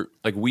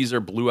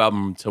Weezer Blue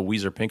Album to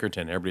Weezer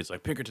Pinkerton. Everybody's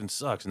like, Pinkerton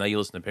sucks. And now you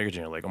listen to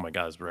Pinkerton, you're like, oh my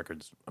God, this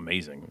record's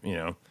amazing,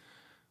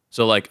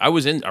 So like I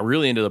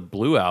really into the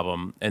Blue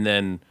Album, and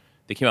then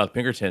they came out with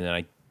Pinkerton,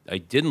 and I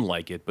didn't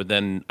like it, but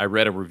then I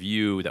read a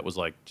review that was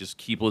like, just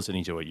keep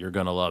listening to it, you're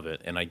gonna love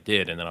it, and I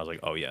did, and then I was like,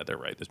 oh yeah, they're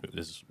right.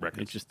 This record.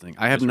 Interesting.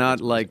 I have not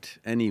liked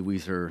any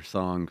Weezer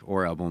song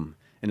or album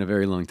in a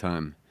very long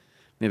time.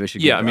 Maybe I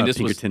should give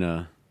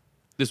Pinkerton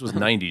This was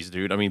 90s,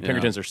 dude. I mean,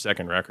 Pinkerton's their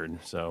second record,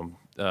 so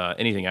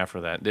anything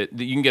after that.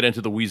 You can get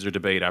into the Weezer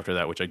debate after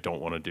that, which I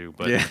don't want to do,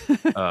 but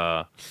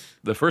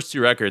the first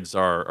two records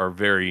are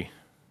very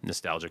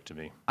nostalgic to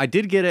me. I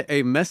did get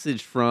a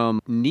message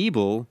from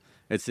Neebul.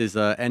 It says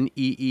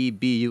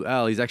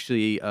Neebul. He's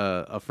actually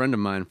a friend of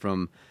mine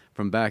from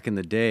back in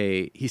the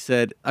day. He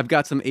said, I've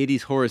got some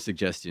 80s horror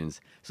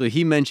suggestions. So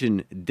he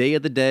mentioned Day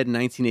of the Dead,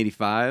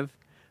 1985,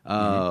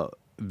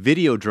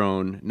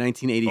 Videodrome,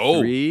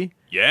 1983. Oh.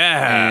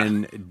 Yeah.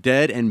 And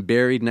Dead and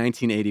Buried,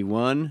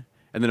 1981.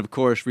 And then, of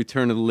course,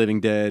 Return of the Living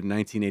Dead,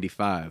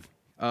 1985.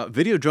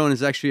 Videodrome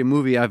is actually a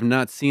movie I've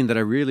not seen that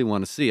I really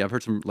want to see. I've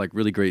heard some like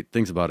really great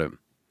things about it.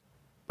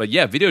 But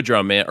yeah,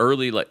 Videodrome, man,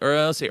 early,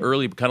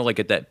 kind of like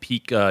at that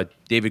peak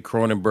David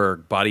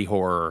Cronenberg body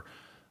horror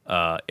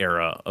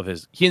era of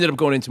his. He ended up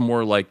going into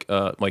more like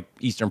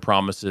Eastern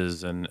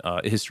Promises and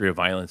History of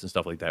Violence and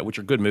stuff like that, which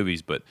are good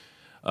movies. But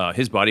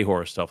his body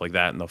horror stuff like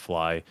that and The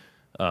Fly.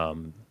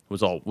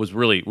 Was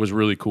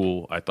really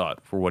cool, I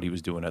thought, for what he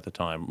was doing at the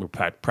time,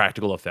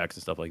 practical effects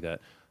and stuff like that.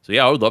 So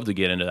yeah, I would love to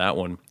get into that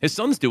one. His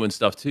son's doing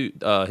stuff too.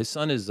 His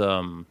son is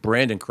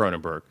Brandon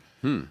Cronenberg.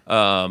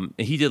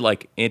 He did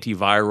like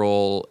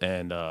Antiviral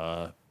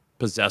and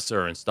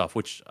Possessor and stuff,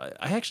 which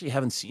I actually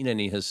haven't seen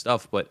any of his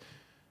stuff, but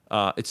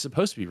it's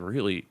supposed to be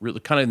really, really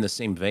kind of in the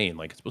same vein.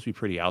 Like it's supposed to be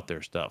pretty out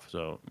there stuff.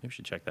 So maybe we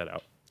should check that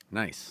out.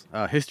 Nice.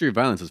 History of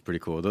Violence is pretty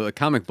cool. The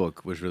comic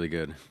book was really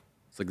good.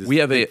 It's like this we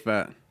have big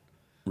fat.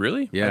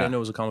 Really? Yeah. I didn't know it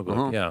was a comic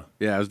book. Yeah.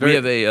 Yeah, it was We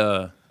have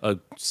a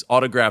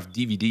autographed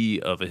DVD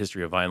of A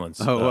History of Violence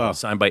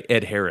signed by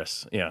Ed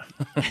Harris. Yeah.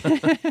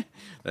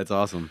 That's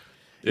awesome.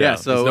 Yeah,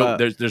 so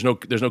there's no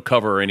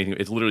cover or anything.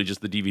 It's literally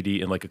just the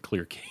DVD in like a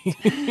clear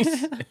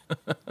case.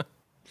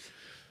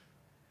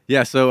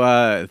 Yeah,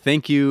 so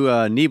thank you,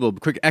 Neebul.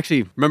 Quick,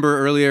 actually, remember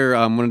earlier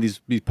one of these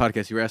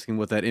podcasts you were asking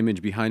what that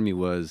image behind me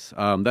was?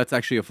 That's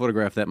actually a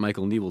photograph that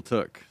Michael Neebul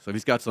took. So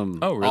he's got some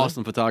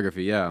awesome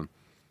photography, yeah.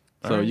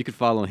 So you could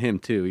follow him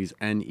too. He's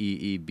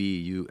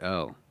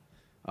Neebul.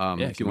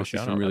 If you want to see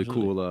some really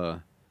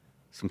cool,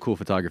 some cool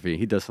photography.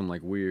 He does some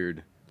like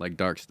weird like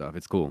dark stuff.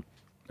 It's cool.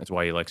 That's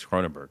why he likes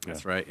Cronenberg.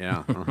 That's right.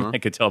 Yeah. Uh-huh. I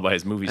could tell by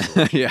his movie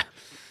selection. Yeah.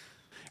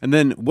 And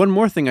then one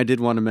more thing I did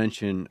want to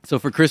mention. So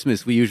for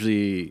Christmas, we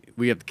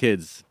have the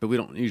kids, but we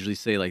don't usually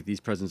say like these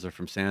presents are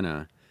from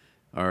Santa,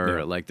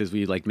 or like this.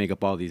 We like make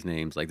up all these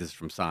names, like this is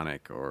from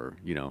Sonic, or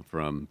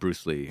from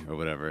Bruce Lee or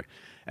whatever.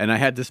 And I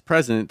had this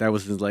present that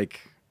was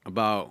like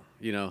about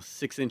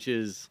 6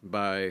 inches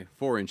by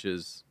 4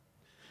 inches,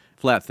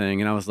 flat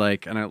thing, and I was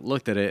like, and I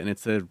looked at it, and it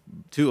said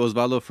to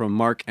Osvaldo from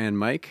Mark and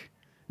Mike,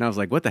 and I was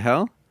like, what the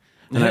hell?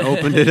 And I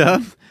opened it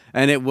up,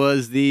 and it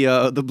was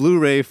the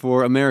Blu-ray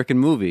for American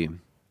Movie.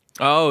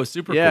 Oh,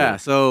 super Yeah, cool.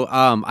 so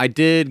I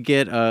did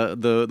get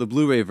the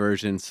Blu-ray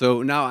version.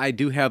 So now I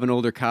do have an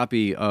older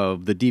copy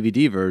of the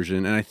DVD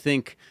version, and I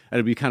think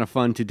it'd be kind of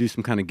fun to do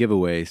some kind of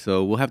giveaway.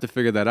 So we'll have to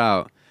figure that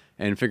out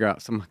and figure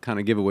out some kind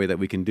of giveaway that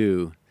we can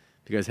do.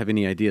 If you guys have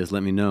any ideas,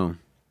 let me know.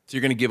 So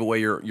you're going to give away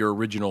your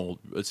original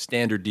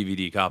standard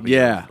DVD copy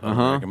Yeah, of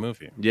American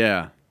Movie.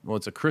 Yeah. Well,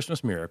 it's a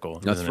Christmas miracle.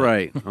 That's isn't it?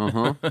 right.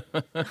 Uh-huh.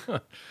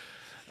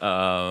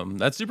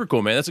 That's super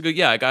cool, man. That's a good.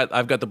 Yeah,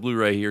 I've got the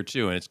Blu-ray here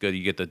too, and it's good.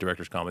 You get the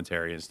director's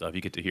commentary and stuff.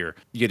 You get to hear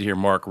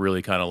Mark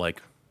really kind of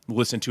like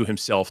listen to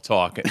himself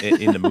talk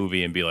in the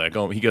movie and be like,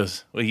 oh,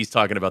 he's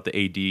talking about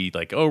the AD,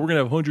 like, oh, we're gonna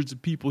have hundreds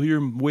of people here,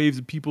 and waves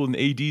of people, and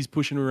ADs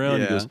pushing around.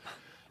 Yeah. He goes,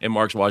 and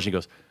Mark's watching. He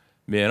goes,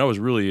 man, I was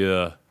really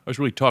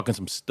talking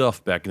some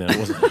stuff back then. It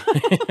wasn't.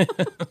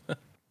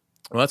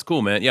 Well, that's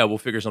cool, man. Yeah, we'll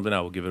figure something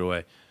out. We'll give it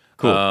away.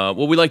 Cool.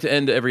 Well, we like to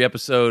end every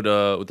episode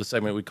with the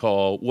segment we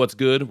call "What's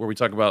Good," where we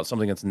talk about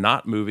something that's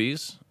not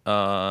movies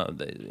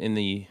in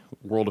the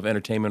world of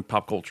entertainment,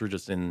 pop culture,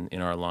 just in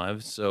our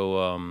lives.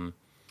 So,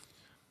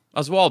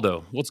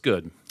 Osvaldo, what's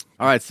good?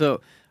 All right,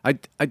 so I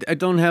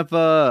don't have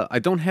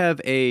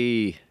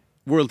a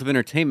world of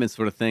entertainment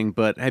sort of thing,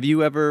 but have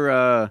you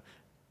ever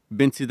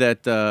been to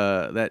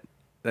that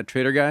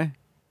Trader guy?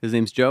 His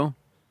name's Joe.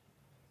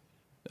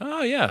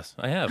 Oh yes,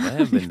 I have. I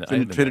have been. I have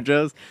been Trader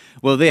there. Joe's.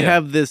 Well, they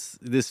have this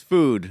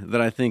food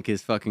that I think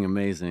is fucking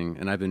amazing,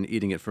 and I've been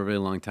eating it for a very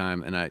long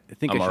time, and I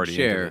think I'm I should already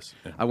into share. this.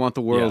 Yeah. I want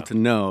the world Yeah. to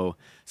know.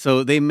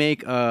 So they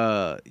make.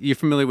 You're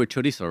familiar with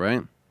chorizo,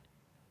 right?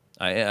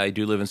 I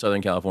do live in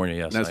Southern California.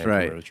 Yes, That's I am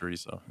right. familiar with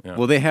chorizo. Yeah.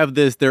 Well, they have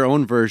their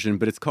own version,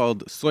 but it's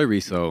called soy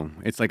riso.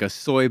 It's like a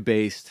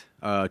soy-based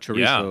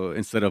chorizo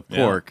instead of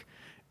pork.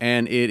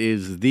 And it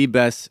is the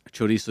best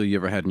chorizo you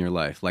ever had in your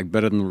life, like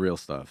better than the real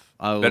stuff.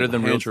 Better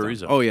than real Hands down.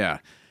 chorizo. Oh yeah,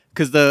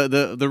 because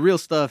the real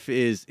stuff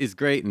is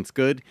great and it's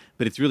good,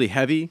 but it's really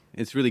heavy,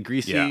 it's really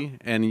greasy, Yeah.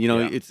 and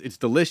Yeah. it's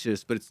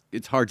delicious, but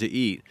it's hard to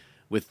eat.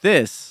 With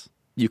this,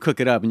 you cook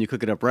it up and you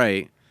cook it up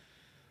right.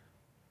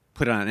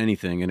 Put it on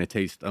anything and it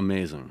tastes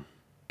amazing.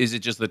 Is it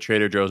just the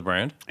Trader Joe's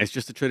brand? It's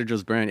just a Trader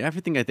Joe's brand.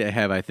 Everything that they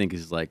have, I think,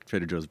 is like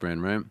Trader Joe's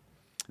brand, right?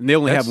 And they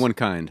only have one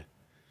kind.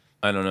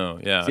 I don't know.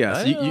 Yeah.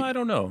 Yeah, so I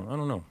don't know. I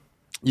don't know.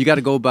 You got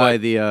to go by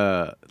the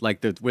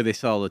where they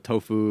sell the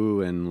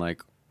tofu and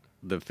like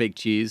the fake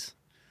cheese,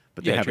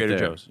 but they Yeah, have Trader it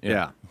there. Joe's,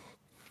 yeah.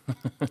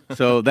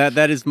 So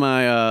that is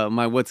my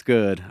my what's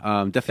good.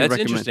 Definitely That's recommend.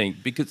 interesting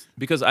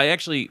because I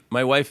actually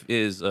my wife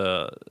is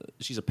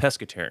she's a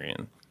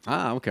pescatarian,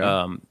 Ah,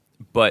 okay.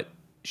 but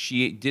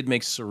she did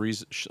make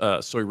soyrizo. Am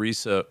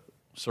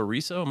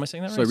I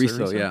saying that right?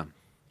 Chorizo,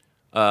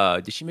 yeah.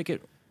 Did she make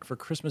it for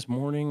Christmas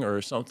morning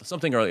or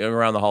something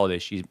around the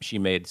holidays? She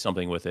made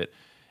something with it,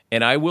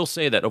 and I will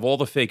say that of all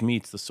the fake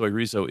meats, the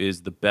soyrizo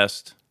is the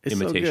best It's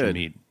so imitation good.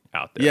 meat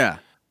out there. Yeah.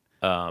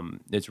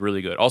 It's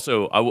really good.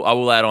 Also, I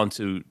will add on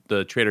to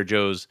the Trader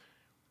Joe's.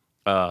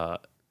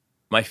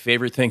 My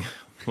favorite thing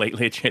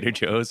lately at Trader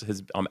Joe's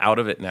I'm out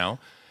of it now.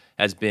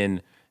 Has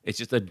been it's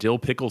just a dill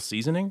pickle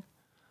seasoning,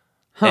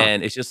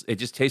 and it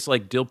just tastes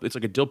like dill. It's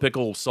like a dill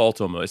pickle salt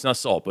almost. It's not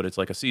salt, but it's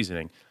like a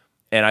seasoning.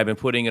 And I've been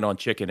putting it on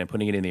chicken and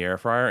putting it in the air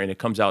fryer, and it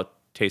comes out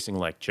tasting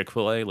like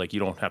Chick-fil-A. Like you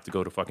don't have to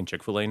go to fucking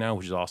Chick-fil-A now,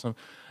 which is awesome.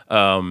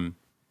 And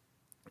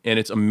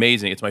it's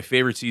amazing. It's my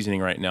favorite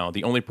seasoning right now.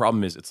 The only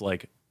problem is it's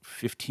like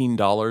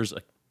 $15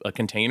 a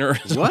container.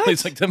 What?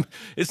 It's like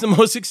it's the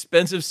most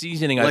expensive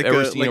seasoning I've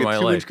ever seen in my a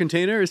 2-inch life.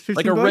 container is $15.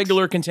 Like a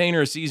regular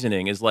container of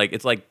seasoning is like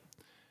it's like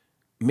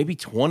maybe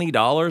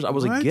 $20. I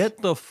was like, What?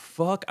 get the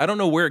fuck. I don't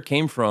know where it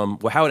came from,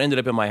 how it ended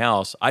up in my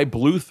house. I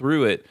blew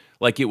through it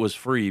like it was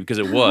free because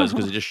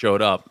it just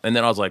showed up, and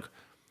then I was like,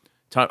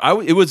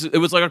 it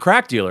was like a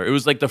crack dealer. It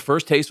was like the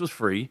first taste was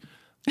free,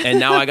 and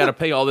now I got to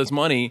pay all this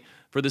money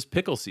for this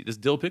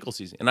dill pickle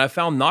seasoning. And I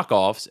found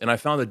knockoffs, and I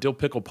found the dill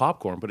pickle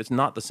popcorn, but it's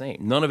not the same.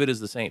 None of it is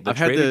the same. I've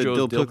had the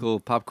dill pickle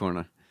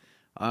popcorn.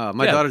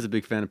 My Yeah. daughter's a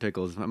big fan of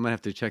pickles. I might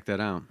have to check that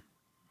out.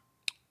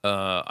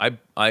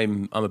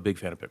 I'm a big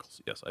fan of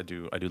pickles. Yes, I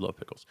do love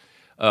pickles.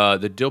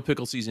 The dill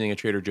pickle seasoning at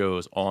Trader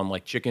Joe's on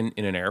like chicken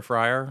in an air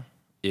fryer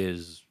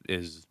is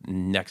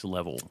next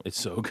level. It's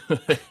so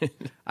good.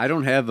 I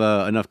don't have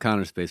enough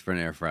counter space for an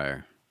air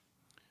fryer.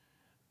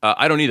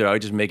 I don't either. I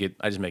just make it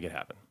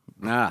happen.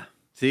 Ah,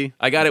 see?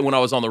 I got it when I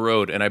was on the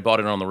road, and I bought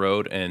it on the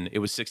road, and it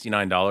was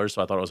 $69.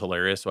 So I thought it was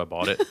hilarious. So I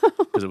bought it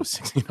because it was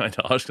 $69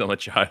 because I'm a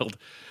child,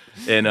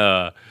 and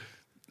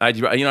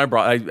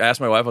I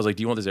asked my wife, I was like,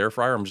 "Do you want this air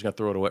fryer? I'm just gonna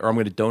throw it away, or I'm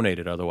gonna donate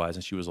it otherwise."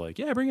 And she was like,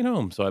 "Yeah, bring it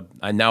home." So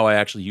I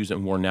actually use it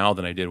more now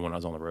than I did when I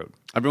was on the road.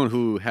 Everyone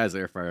who has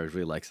air fryers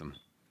really likes them.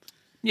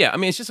 Yeah, I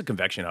mean it's just a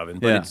convection oven,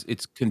 but Yeah.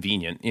 it's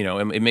convenient.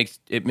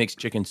 It makes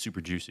chicken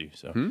super juicy.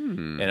 So,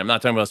 and I'm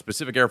not talking about a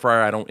specific air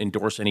fryer. I don't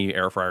endorse any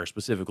air fryer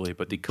specifically,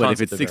 but the But if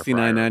concept it's of air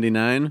fryer.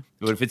 $69.99,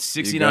 But if it's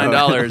you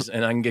 $69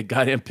 and I can get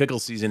goddamn pickle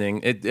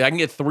seasoning, I can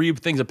get 3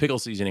 things of pickle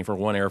seasoning for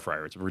one air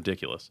fryer. It's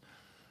ridiculous.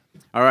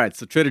 all right.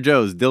 So Trader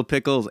Joe's dill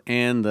pickles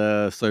and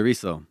the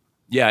chorizo.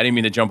 Yeah, I didn't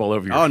mean to jump all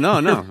over you. Oh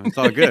no, it's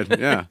all good.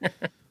 Yeah,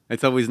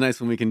 it's always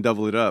nice when we can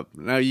double it up.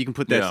 Now you can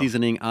put that Yeah.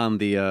 seasoning on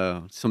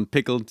the some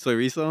pickled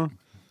chorizo.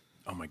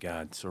 Oh my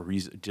god,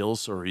 dill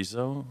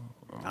chorizo?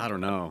 I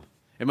don't know.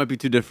 It might be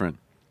too different.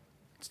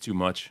 It's too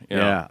much.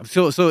 Yeah.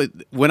 So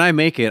when I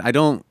make it, I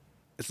don't.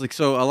 It's like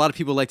so. A lot of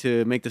people like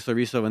to make the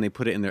chorizo and they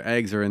put it in their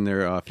eggs or in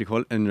their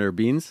frijol in their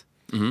beans.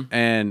 Mm-hmm.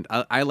 And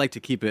I like to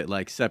keep it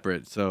like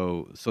separate,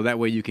 so that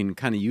way you can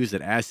kind of use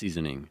it as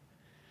seasoning.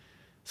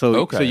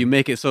 So you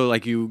make it so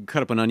like you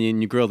cut up an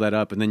onion, you grill that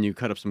up, and then you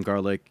cut up some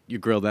garlic, you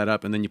grill that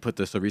up, and then you put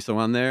the chorizo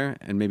on there,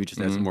 and maybe just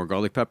add some more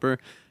garlic pepper,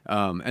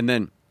 and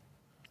then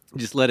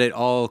just let it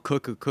all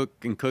cook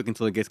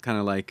until it gets kind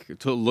of like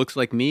until it looks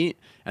like meat,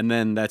 and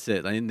then that's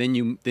it. And then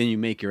you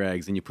make your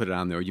eggs and you put it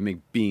on there, or you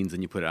make beans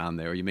and you put it on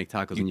there, or you make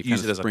tacos and you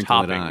use kind it of as a sprinkle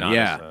topping. it on. Not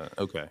Yeah, as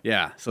okay.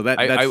 yeah. So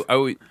that's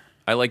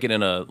I like it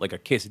in a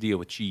quesadilla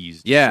with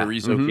cheese. Yeah,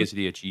 Chorizo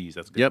quesadilla cheese.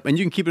 That's good. Yep, and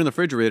you can keep it in the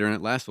refrigerator and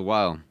it lasts a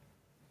while.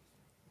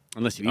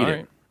 Unless you eat All it,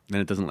 right.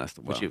 then it doesn't last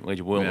a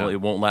while.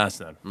 It won't last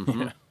then.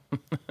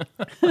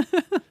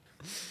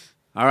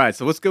 All right,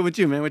 so what's good with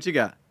you, man? What you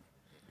got?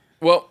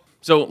 Well,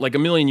 so like a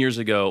million years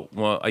ago,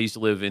 I used to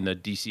live in the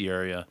D.C.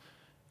 area,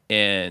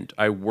 and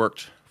I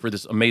worked for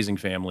this amazing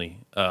family.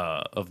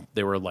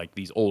 They were like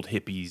these old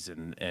hippies,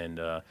 and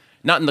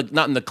not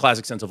in the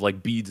classic sense of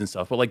like beads and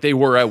stuff, but like they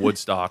were at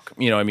Woodstock.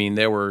 I mean,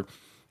 they lived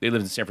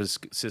in San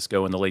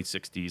Francisco in the late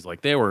 '60s. Like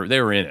they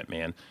were in it,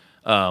 man.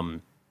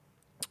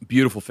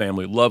 Beautiful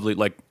family, lovely.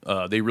 Like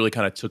they really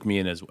kind of took me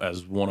in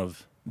as one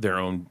of their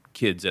own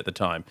kids at the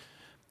time.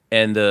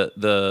 And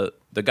the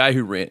guy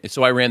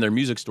who I ran their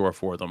music store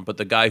for them. But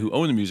the guy who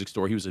owned the music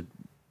store, he was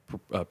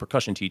a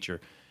percussion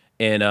teacher,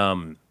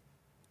 and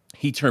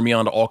he turned me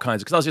on to all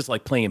kinds because I was just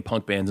like playing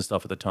punk bands and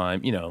stuff at the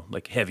time,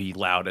 like heavy,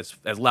 loud, as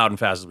loud and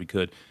fast as we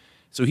could.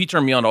 So he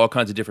turned me on to all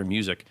kinds of different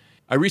music.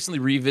 I recently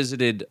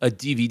revisited a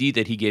DVD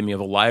that he gave me of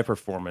a live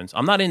performance.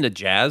 I'm not into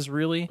jazz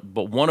really,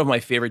 but one of my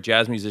favorite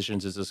jazz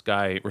musicians is this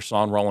guy,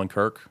 Rahsaan Roland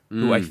Kirk,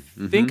 who I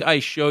think I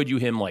showed you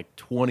him like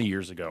 20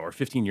 years ago or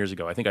 15 years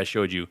ago. I think I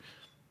showed you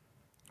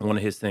one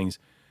of his things.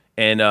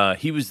 And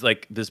he was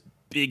like this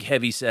big,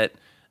 heavy set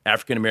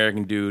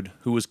African-American dude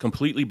who was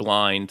completely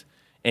blind,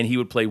 and he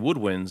would play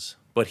woodwinds,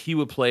 but he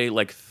would play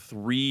like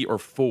 3 or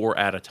 4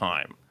 at a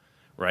time.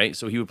 Right?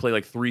 So he would play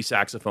like 3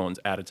 saxophones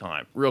at a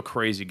time. Real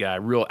crazy guy,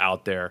 real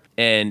out there.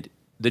 And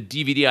the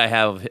DVD I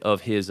have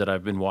of his that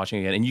I've been watching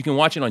again, and you can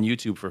watch it on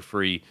YouTube for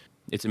free.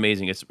 It's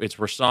amazing. It's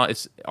Rahsaan,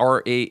 it's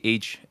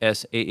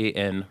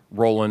Rahsaan,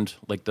 Roland,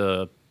 like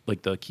the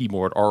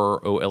keyboard,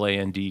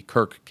 Roland,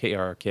 Kirk,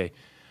 Krk.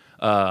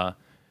 And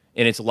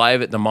it's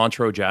live at the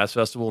Montreux Jazz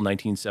Festival,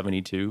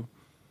 1972.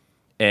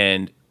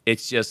 And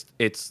it's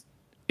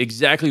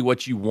exactly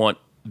what you want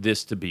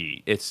this to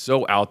be. It's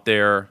so out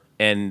there.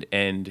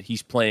 And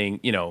he's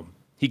playing,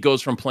 he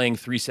goes from playing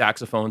 3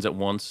 saxophones at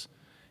once.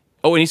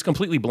 Oh, and he's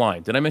completely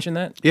blind. Did I mention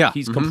that? Yeah.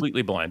 He's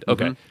completely blind.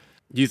 Okay.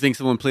 Do you think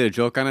someone played a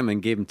joke on him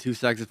and gave him 2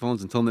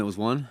 saxophones and told him it was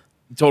one?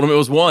 Told him it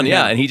was one,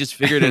 yeah. And he just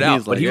figured it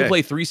out. But he would hey.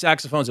 play 3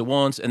 saxophones at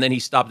once, and then he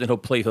stopped and he'll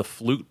play the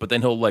flute, but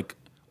then he'll like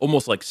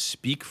almost like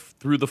speak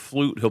through the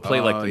flute. He'll play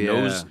like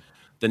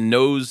the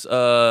nose,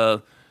 I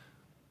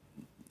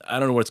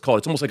don't know what it's called.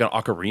 It's almost like an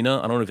ocarina.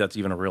 I don't know if that's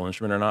even a real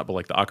instrument or not, but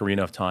like the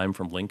Ocarina of Time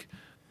from Link.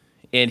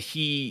 And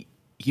he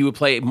would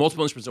play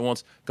multiple instruments at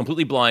once,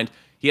 completely blind.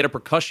 He had a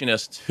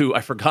percussionist who, I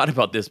forgot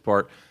about this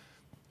part.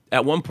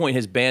 At one point,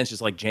 his band's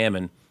just like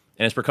jamming,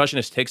 and his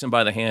percussionist takes him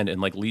by the hand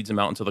and like leads him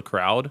out into the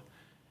crowd.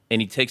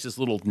 And he takes this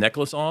little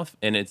necklace off,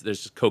 and there's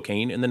just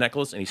cocaine in the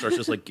necklace, and he starts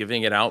just like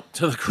giving it out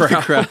to the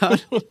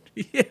crowd.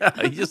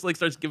 Yeah, he just like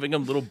starts giving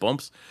them little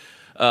bumps.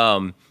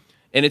 And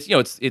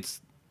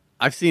it's.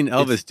 I've seen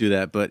Elvis do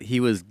that, but he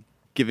was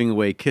giving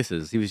away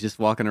kisses. He was just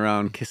walking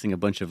around kissing a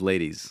bunch of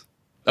ladies.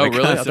 Oh,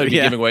 really? I thought he'd be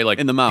giving away like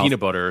in the mouth. peanut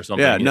butter or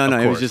something. Yeah, no, Of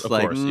it was course, just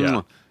like,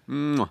 yeah.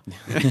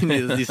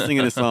 He's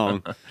singing a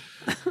song.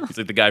 It's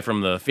like the guy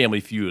from the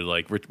Family Feud,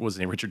 like what's his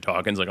name, Richard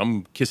Dawkins. Like,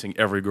 I'm kissing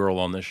every girl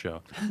on this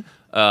show.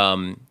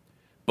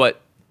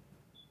 But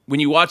when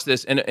you watch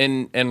this,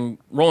 and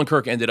Roland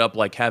Kirk ended up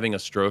like having a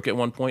stroke at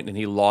one point, and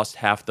he lost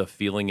half the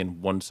feeling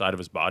in one side of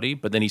his body,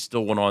 but then he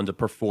still went on to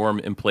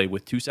perform and play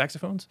with 2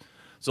 saxophones.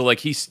 So like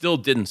he still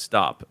didn't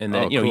stop, and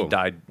then cool. he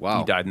died. Wow.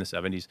 He died in the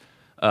 70s.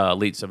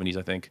 Late 70s,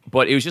 I think.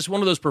 But it was just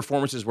one of those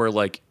performances where,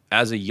 like,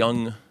 as a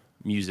young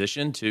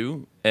musician,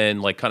 too,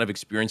 and, like, kind of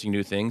experiencing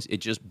new things, it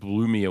just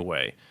blew me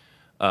away.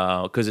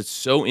 Because it's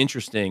so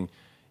interesting,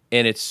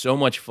 and it's so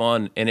much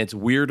fun, and it's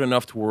weird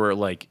enough to where,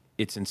 like,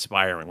 it's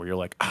inspiring. Where you're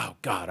like, oh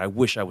God, I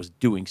wish I was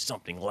doing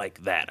something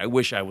like that. I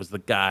wish I was the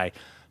guy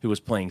who was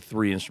playing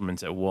 3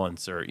 instruments at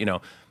once, or And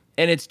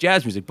it's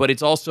jazz music, but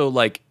it's also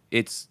like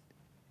it's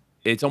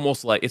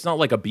almost like it's not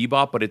like a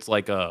bebop, but it's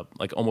like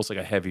almost like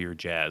a heavier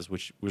jazz,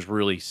 which was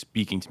really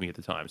speaking to me at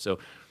the time. So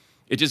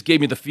it just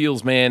gave me the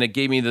feels, man. It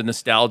gave me the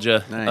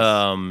nostalgia,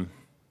 Nice.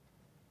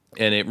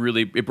 and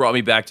it brought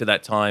me back to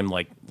that time,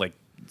 like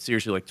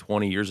seriously, like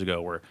 20 years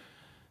ago, where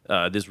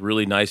this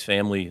really nice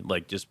family,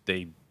 like just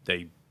they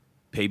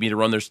paid me to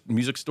run their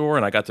music store,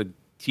 and I got to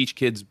teach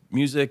kids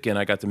music, and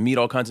I got to meet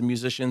all kinds of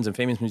musicians and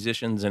famous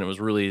musicians, and it was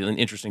really an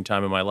interesting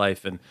time in my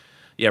life. And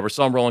yeah, we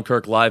saw Roland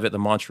Kirk live at the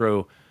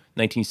Montreux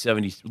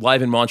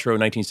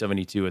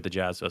 1972 at the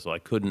Jazz Festival. I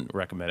couldn't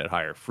recommend it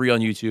higher. Free on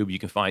YouTube.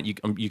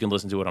 You can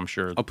listen to it. I'm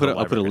sure. I'll put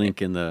a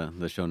link in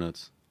the show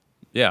notes.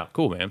 Yeah,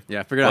 cool, man. Yeah,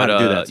 I figured out how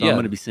to do that, so I'm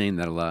going to be saying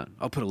that a lot.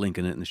 I'll put a link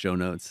in it in the show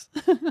notes.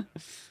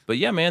 But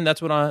yeah, man,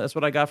 that's what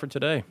I got for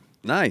today.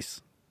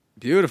 Nice.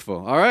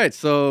 Beautiful. All right,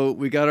 so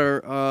we got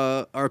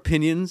our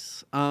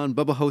opinions on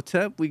Bubba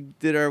Ho-Tep. We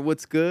did our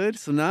what's good.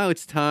 So now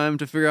it's time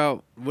to figure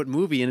out what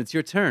movie, and it's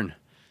your turn.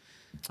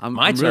 I'm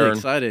really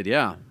excited.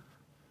 Yeah.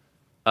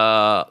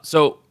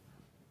 So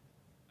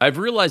I've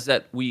realized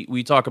that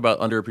we talk about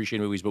underappreciated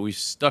movies, but we've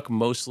stuck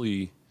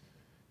mostly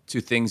to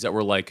things that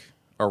were like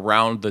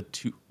around the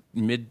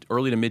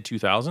early to mid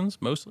 2000s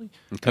mostly.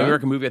 Okay. The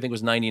American movie I think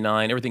was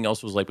 99. Everything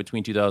else was like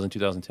between 2000 and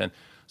 2010.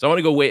 So I want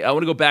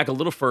to go back a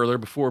little further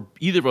before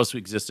either of us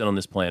existed on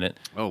this planet.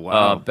 Oh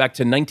wow. Back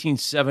to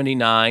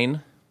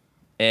 1979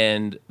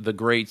 and the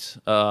great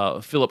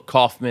Philip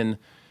Kaufman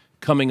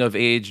coming of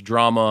age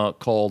drama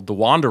called The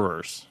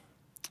Wanderers.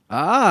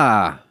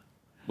 Ah.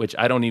 Which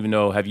I don't even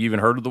know. Have you even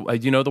heard of do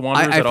you know The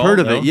Wanderers I've at all? heard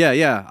of No? it.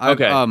 Yeah.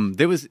 Okay.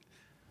 There was.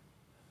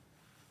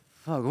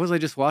 Fuck, what was I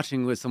just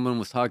watching? When someone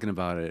was talking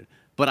about it.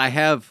 But I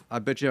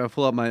bet you, I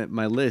pull up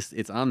my list.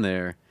 It's on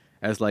there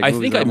as like. I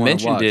think I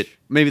mentioned it.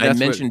 Maybe that's I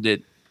mentioned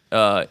it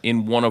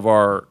in one of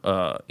our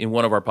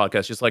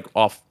podcasts, just like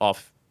off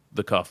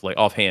the cuff, like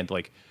offhand,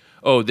 like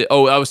I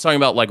was talking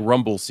about like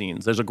rumble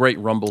scenes. There's a great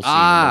rumble scene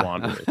in The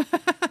Wanderers.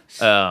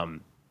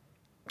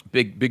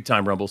 Big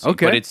time rumble scene.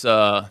 Okay. But it's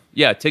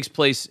it takes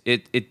place.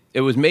 It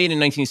was made in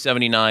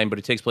 1979, but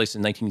it takes place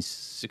in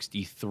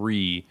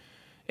 1963,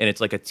 and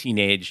it's like a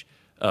teenage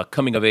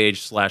coming of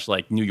age /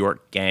 like New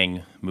York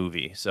gang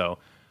movie. So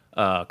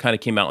kind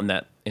of came out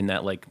in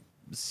that like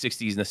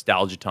 60s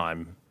nostalgia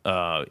time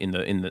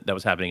that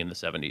was happening in the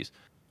 70s.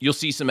 You'll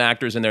see some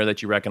actors in there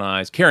that you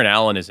recognize. Karen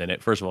Allen is in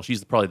it. First of all,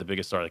 she's probably the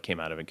biggest star that came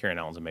out of it. Karen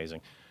Allen's amazing.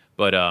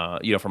 But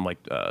from like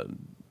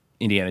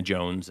Indiana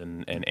Jones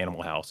and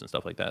Animal House and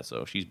stuff like that.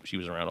 So she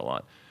was around a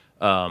lot.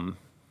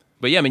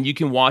 But yeah, I mean, you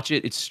can watch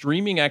it. It's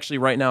streaming actually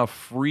right now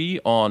free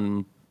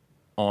on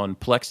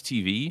Plex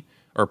TV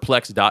or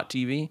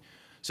Plex.tv.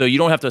 So you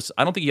don't have to.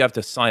 I don't think you have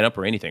to sign up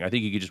or anything. I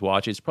think you could just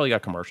watch it. It's probably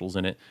got commercials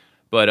in it.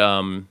 But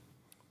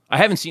I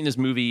haven't seen this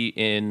movie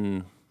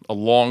in a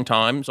long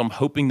time, so I'm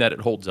hoping that it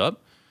holds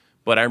up.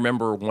 But I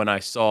remember when I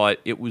saw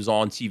it, it was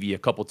on TV a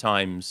couple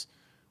times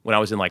when I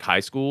was in like high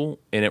school,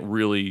 and it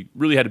really,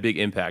 really had a big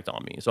impact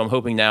on me. So I'm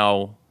hoping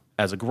now,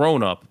 as a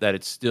grown-up, that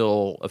it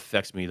still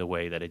affects me the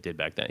way that it did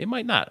back then. It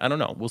might not. I don't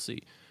know. We'll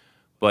see.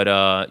 But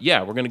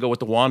we're going to go with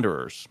The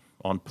Wanderers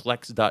on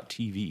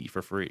Plex.tv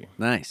for free.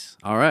 Nice.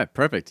 All right,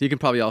 perfect. You can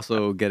probably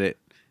also get it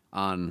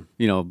on,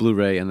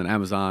 Blu-ray and then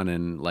Amazon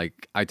and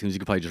like iTunes. You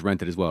can probably just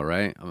rent it as well,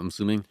 right? I'm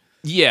assuming.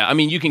 Yeah, I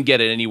mean, you can get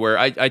it anywhere.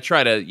 I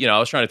try to, I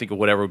was trying to think of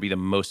whatever would be the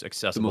most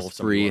accessible The most if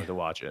somebody free. wanted to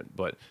watch it.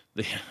 But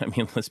I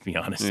mean, let's be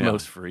honest, Yeah.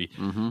 most free.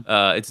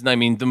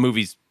 Mm-hmm. The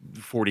movie's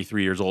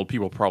 43 years old.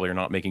 People probably are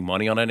not making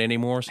money on it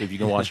anymore. So if you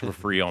can watch it for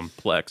free on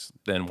Plex,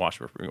 then watch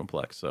it for free on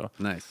Plex. So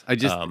nice.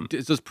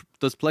 Does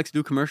Plex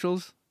do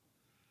commercials?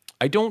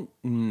 I don't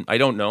know.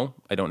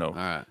 All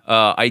right.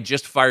 I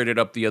just fired it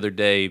up the other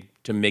day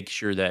to make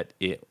sure that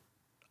I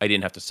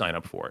didn't have to sign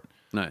up for it.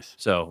 Nice.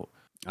 So.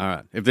 All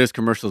right. If there's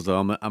commercials though,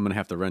 I'm gonna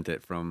have to rent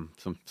it from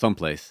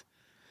someplace.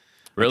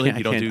 Really?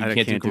 You can't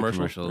do do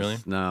commercials? Really?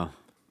 No.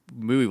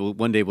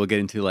 One day we'll get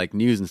into like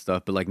news and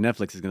stuff, but like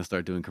Netflix is gonna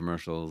start doing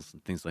commercials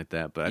and things like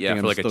that. But I think for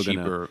I'm like still a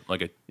cheaper, I'm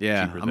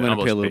gonna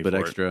pay a little bit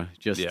extra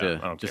just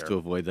to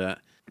avoid that.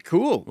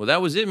 Cool. Well,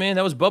 that was it, man.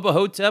 That was Bubba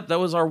Ho-Tep. That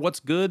was our What's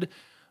Good.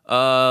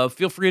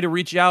 Feel free to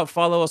reach out,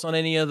 follow us on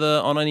any of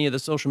the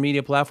social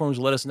media platforms.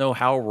 Let us know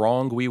how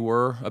wrong we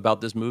were about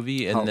this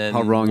movie, and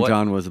how wrong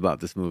John was about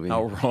this movie.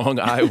 How wrong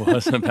I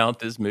was about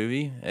this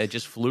movie. It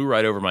just flew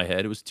right over my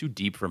head. It was too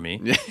deep for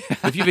me.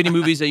 If you have any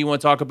movies that you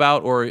want to talk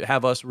about or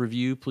have us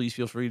review, please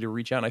feel free to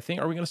reach out. I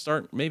think, are we going to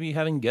start maybe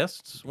having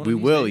guests? We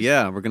will,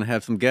 yeah. We're going to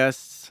have some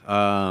guests.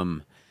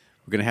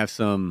 We're going to have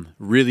some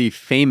really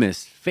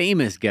famous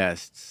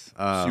guests.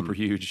 Super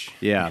huge.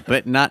 Yeah,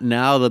 but not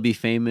now. They'll be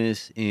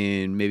famous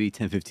in maybe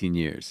 10, 15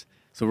 years.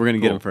 So we're going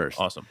to get them first.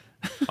 Awesome.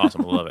 I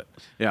love it.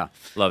 Yeah.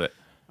 Love it.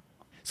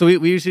 So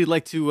we usually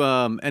like to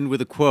end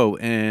with a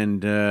quote,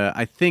 and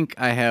I think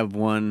I have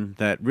one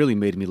that really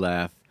made me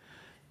laugh.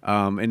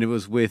 And it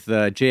was with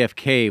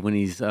JFK when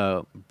he's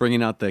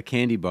bringing out the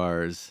candy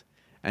bars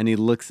and he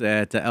looks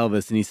at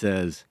Elvis and he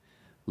says,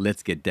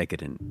 "Let's get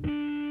decadent."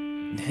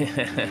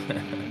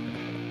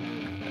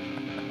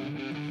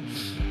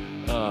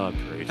 Oh,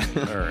 great.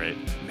 All right.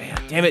 Man,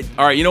 damn it.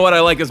 All right, you know what? I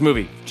like this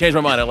movie. Changed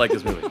my mind. I like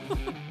this movie.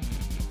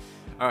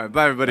 All right,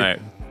 bye, everybody. All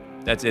right.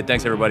 That's it.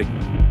 Thanks, everybody.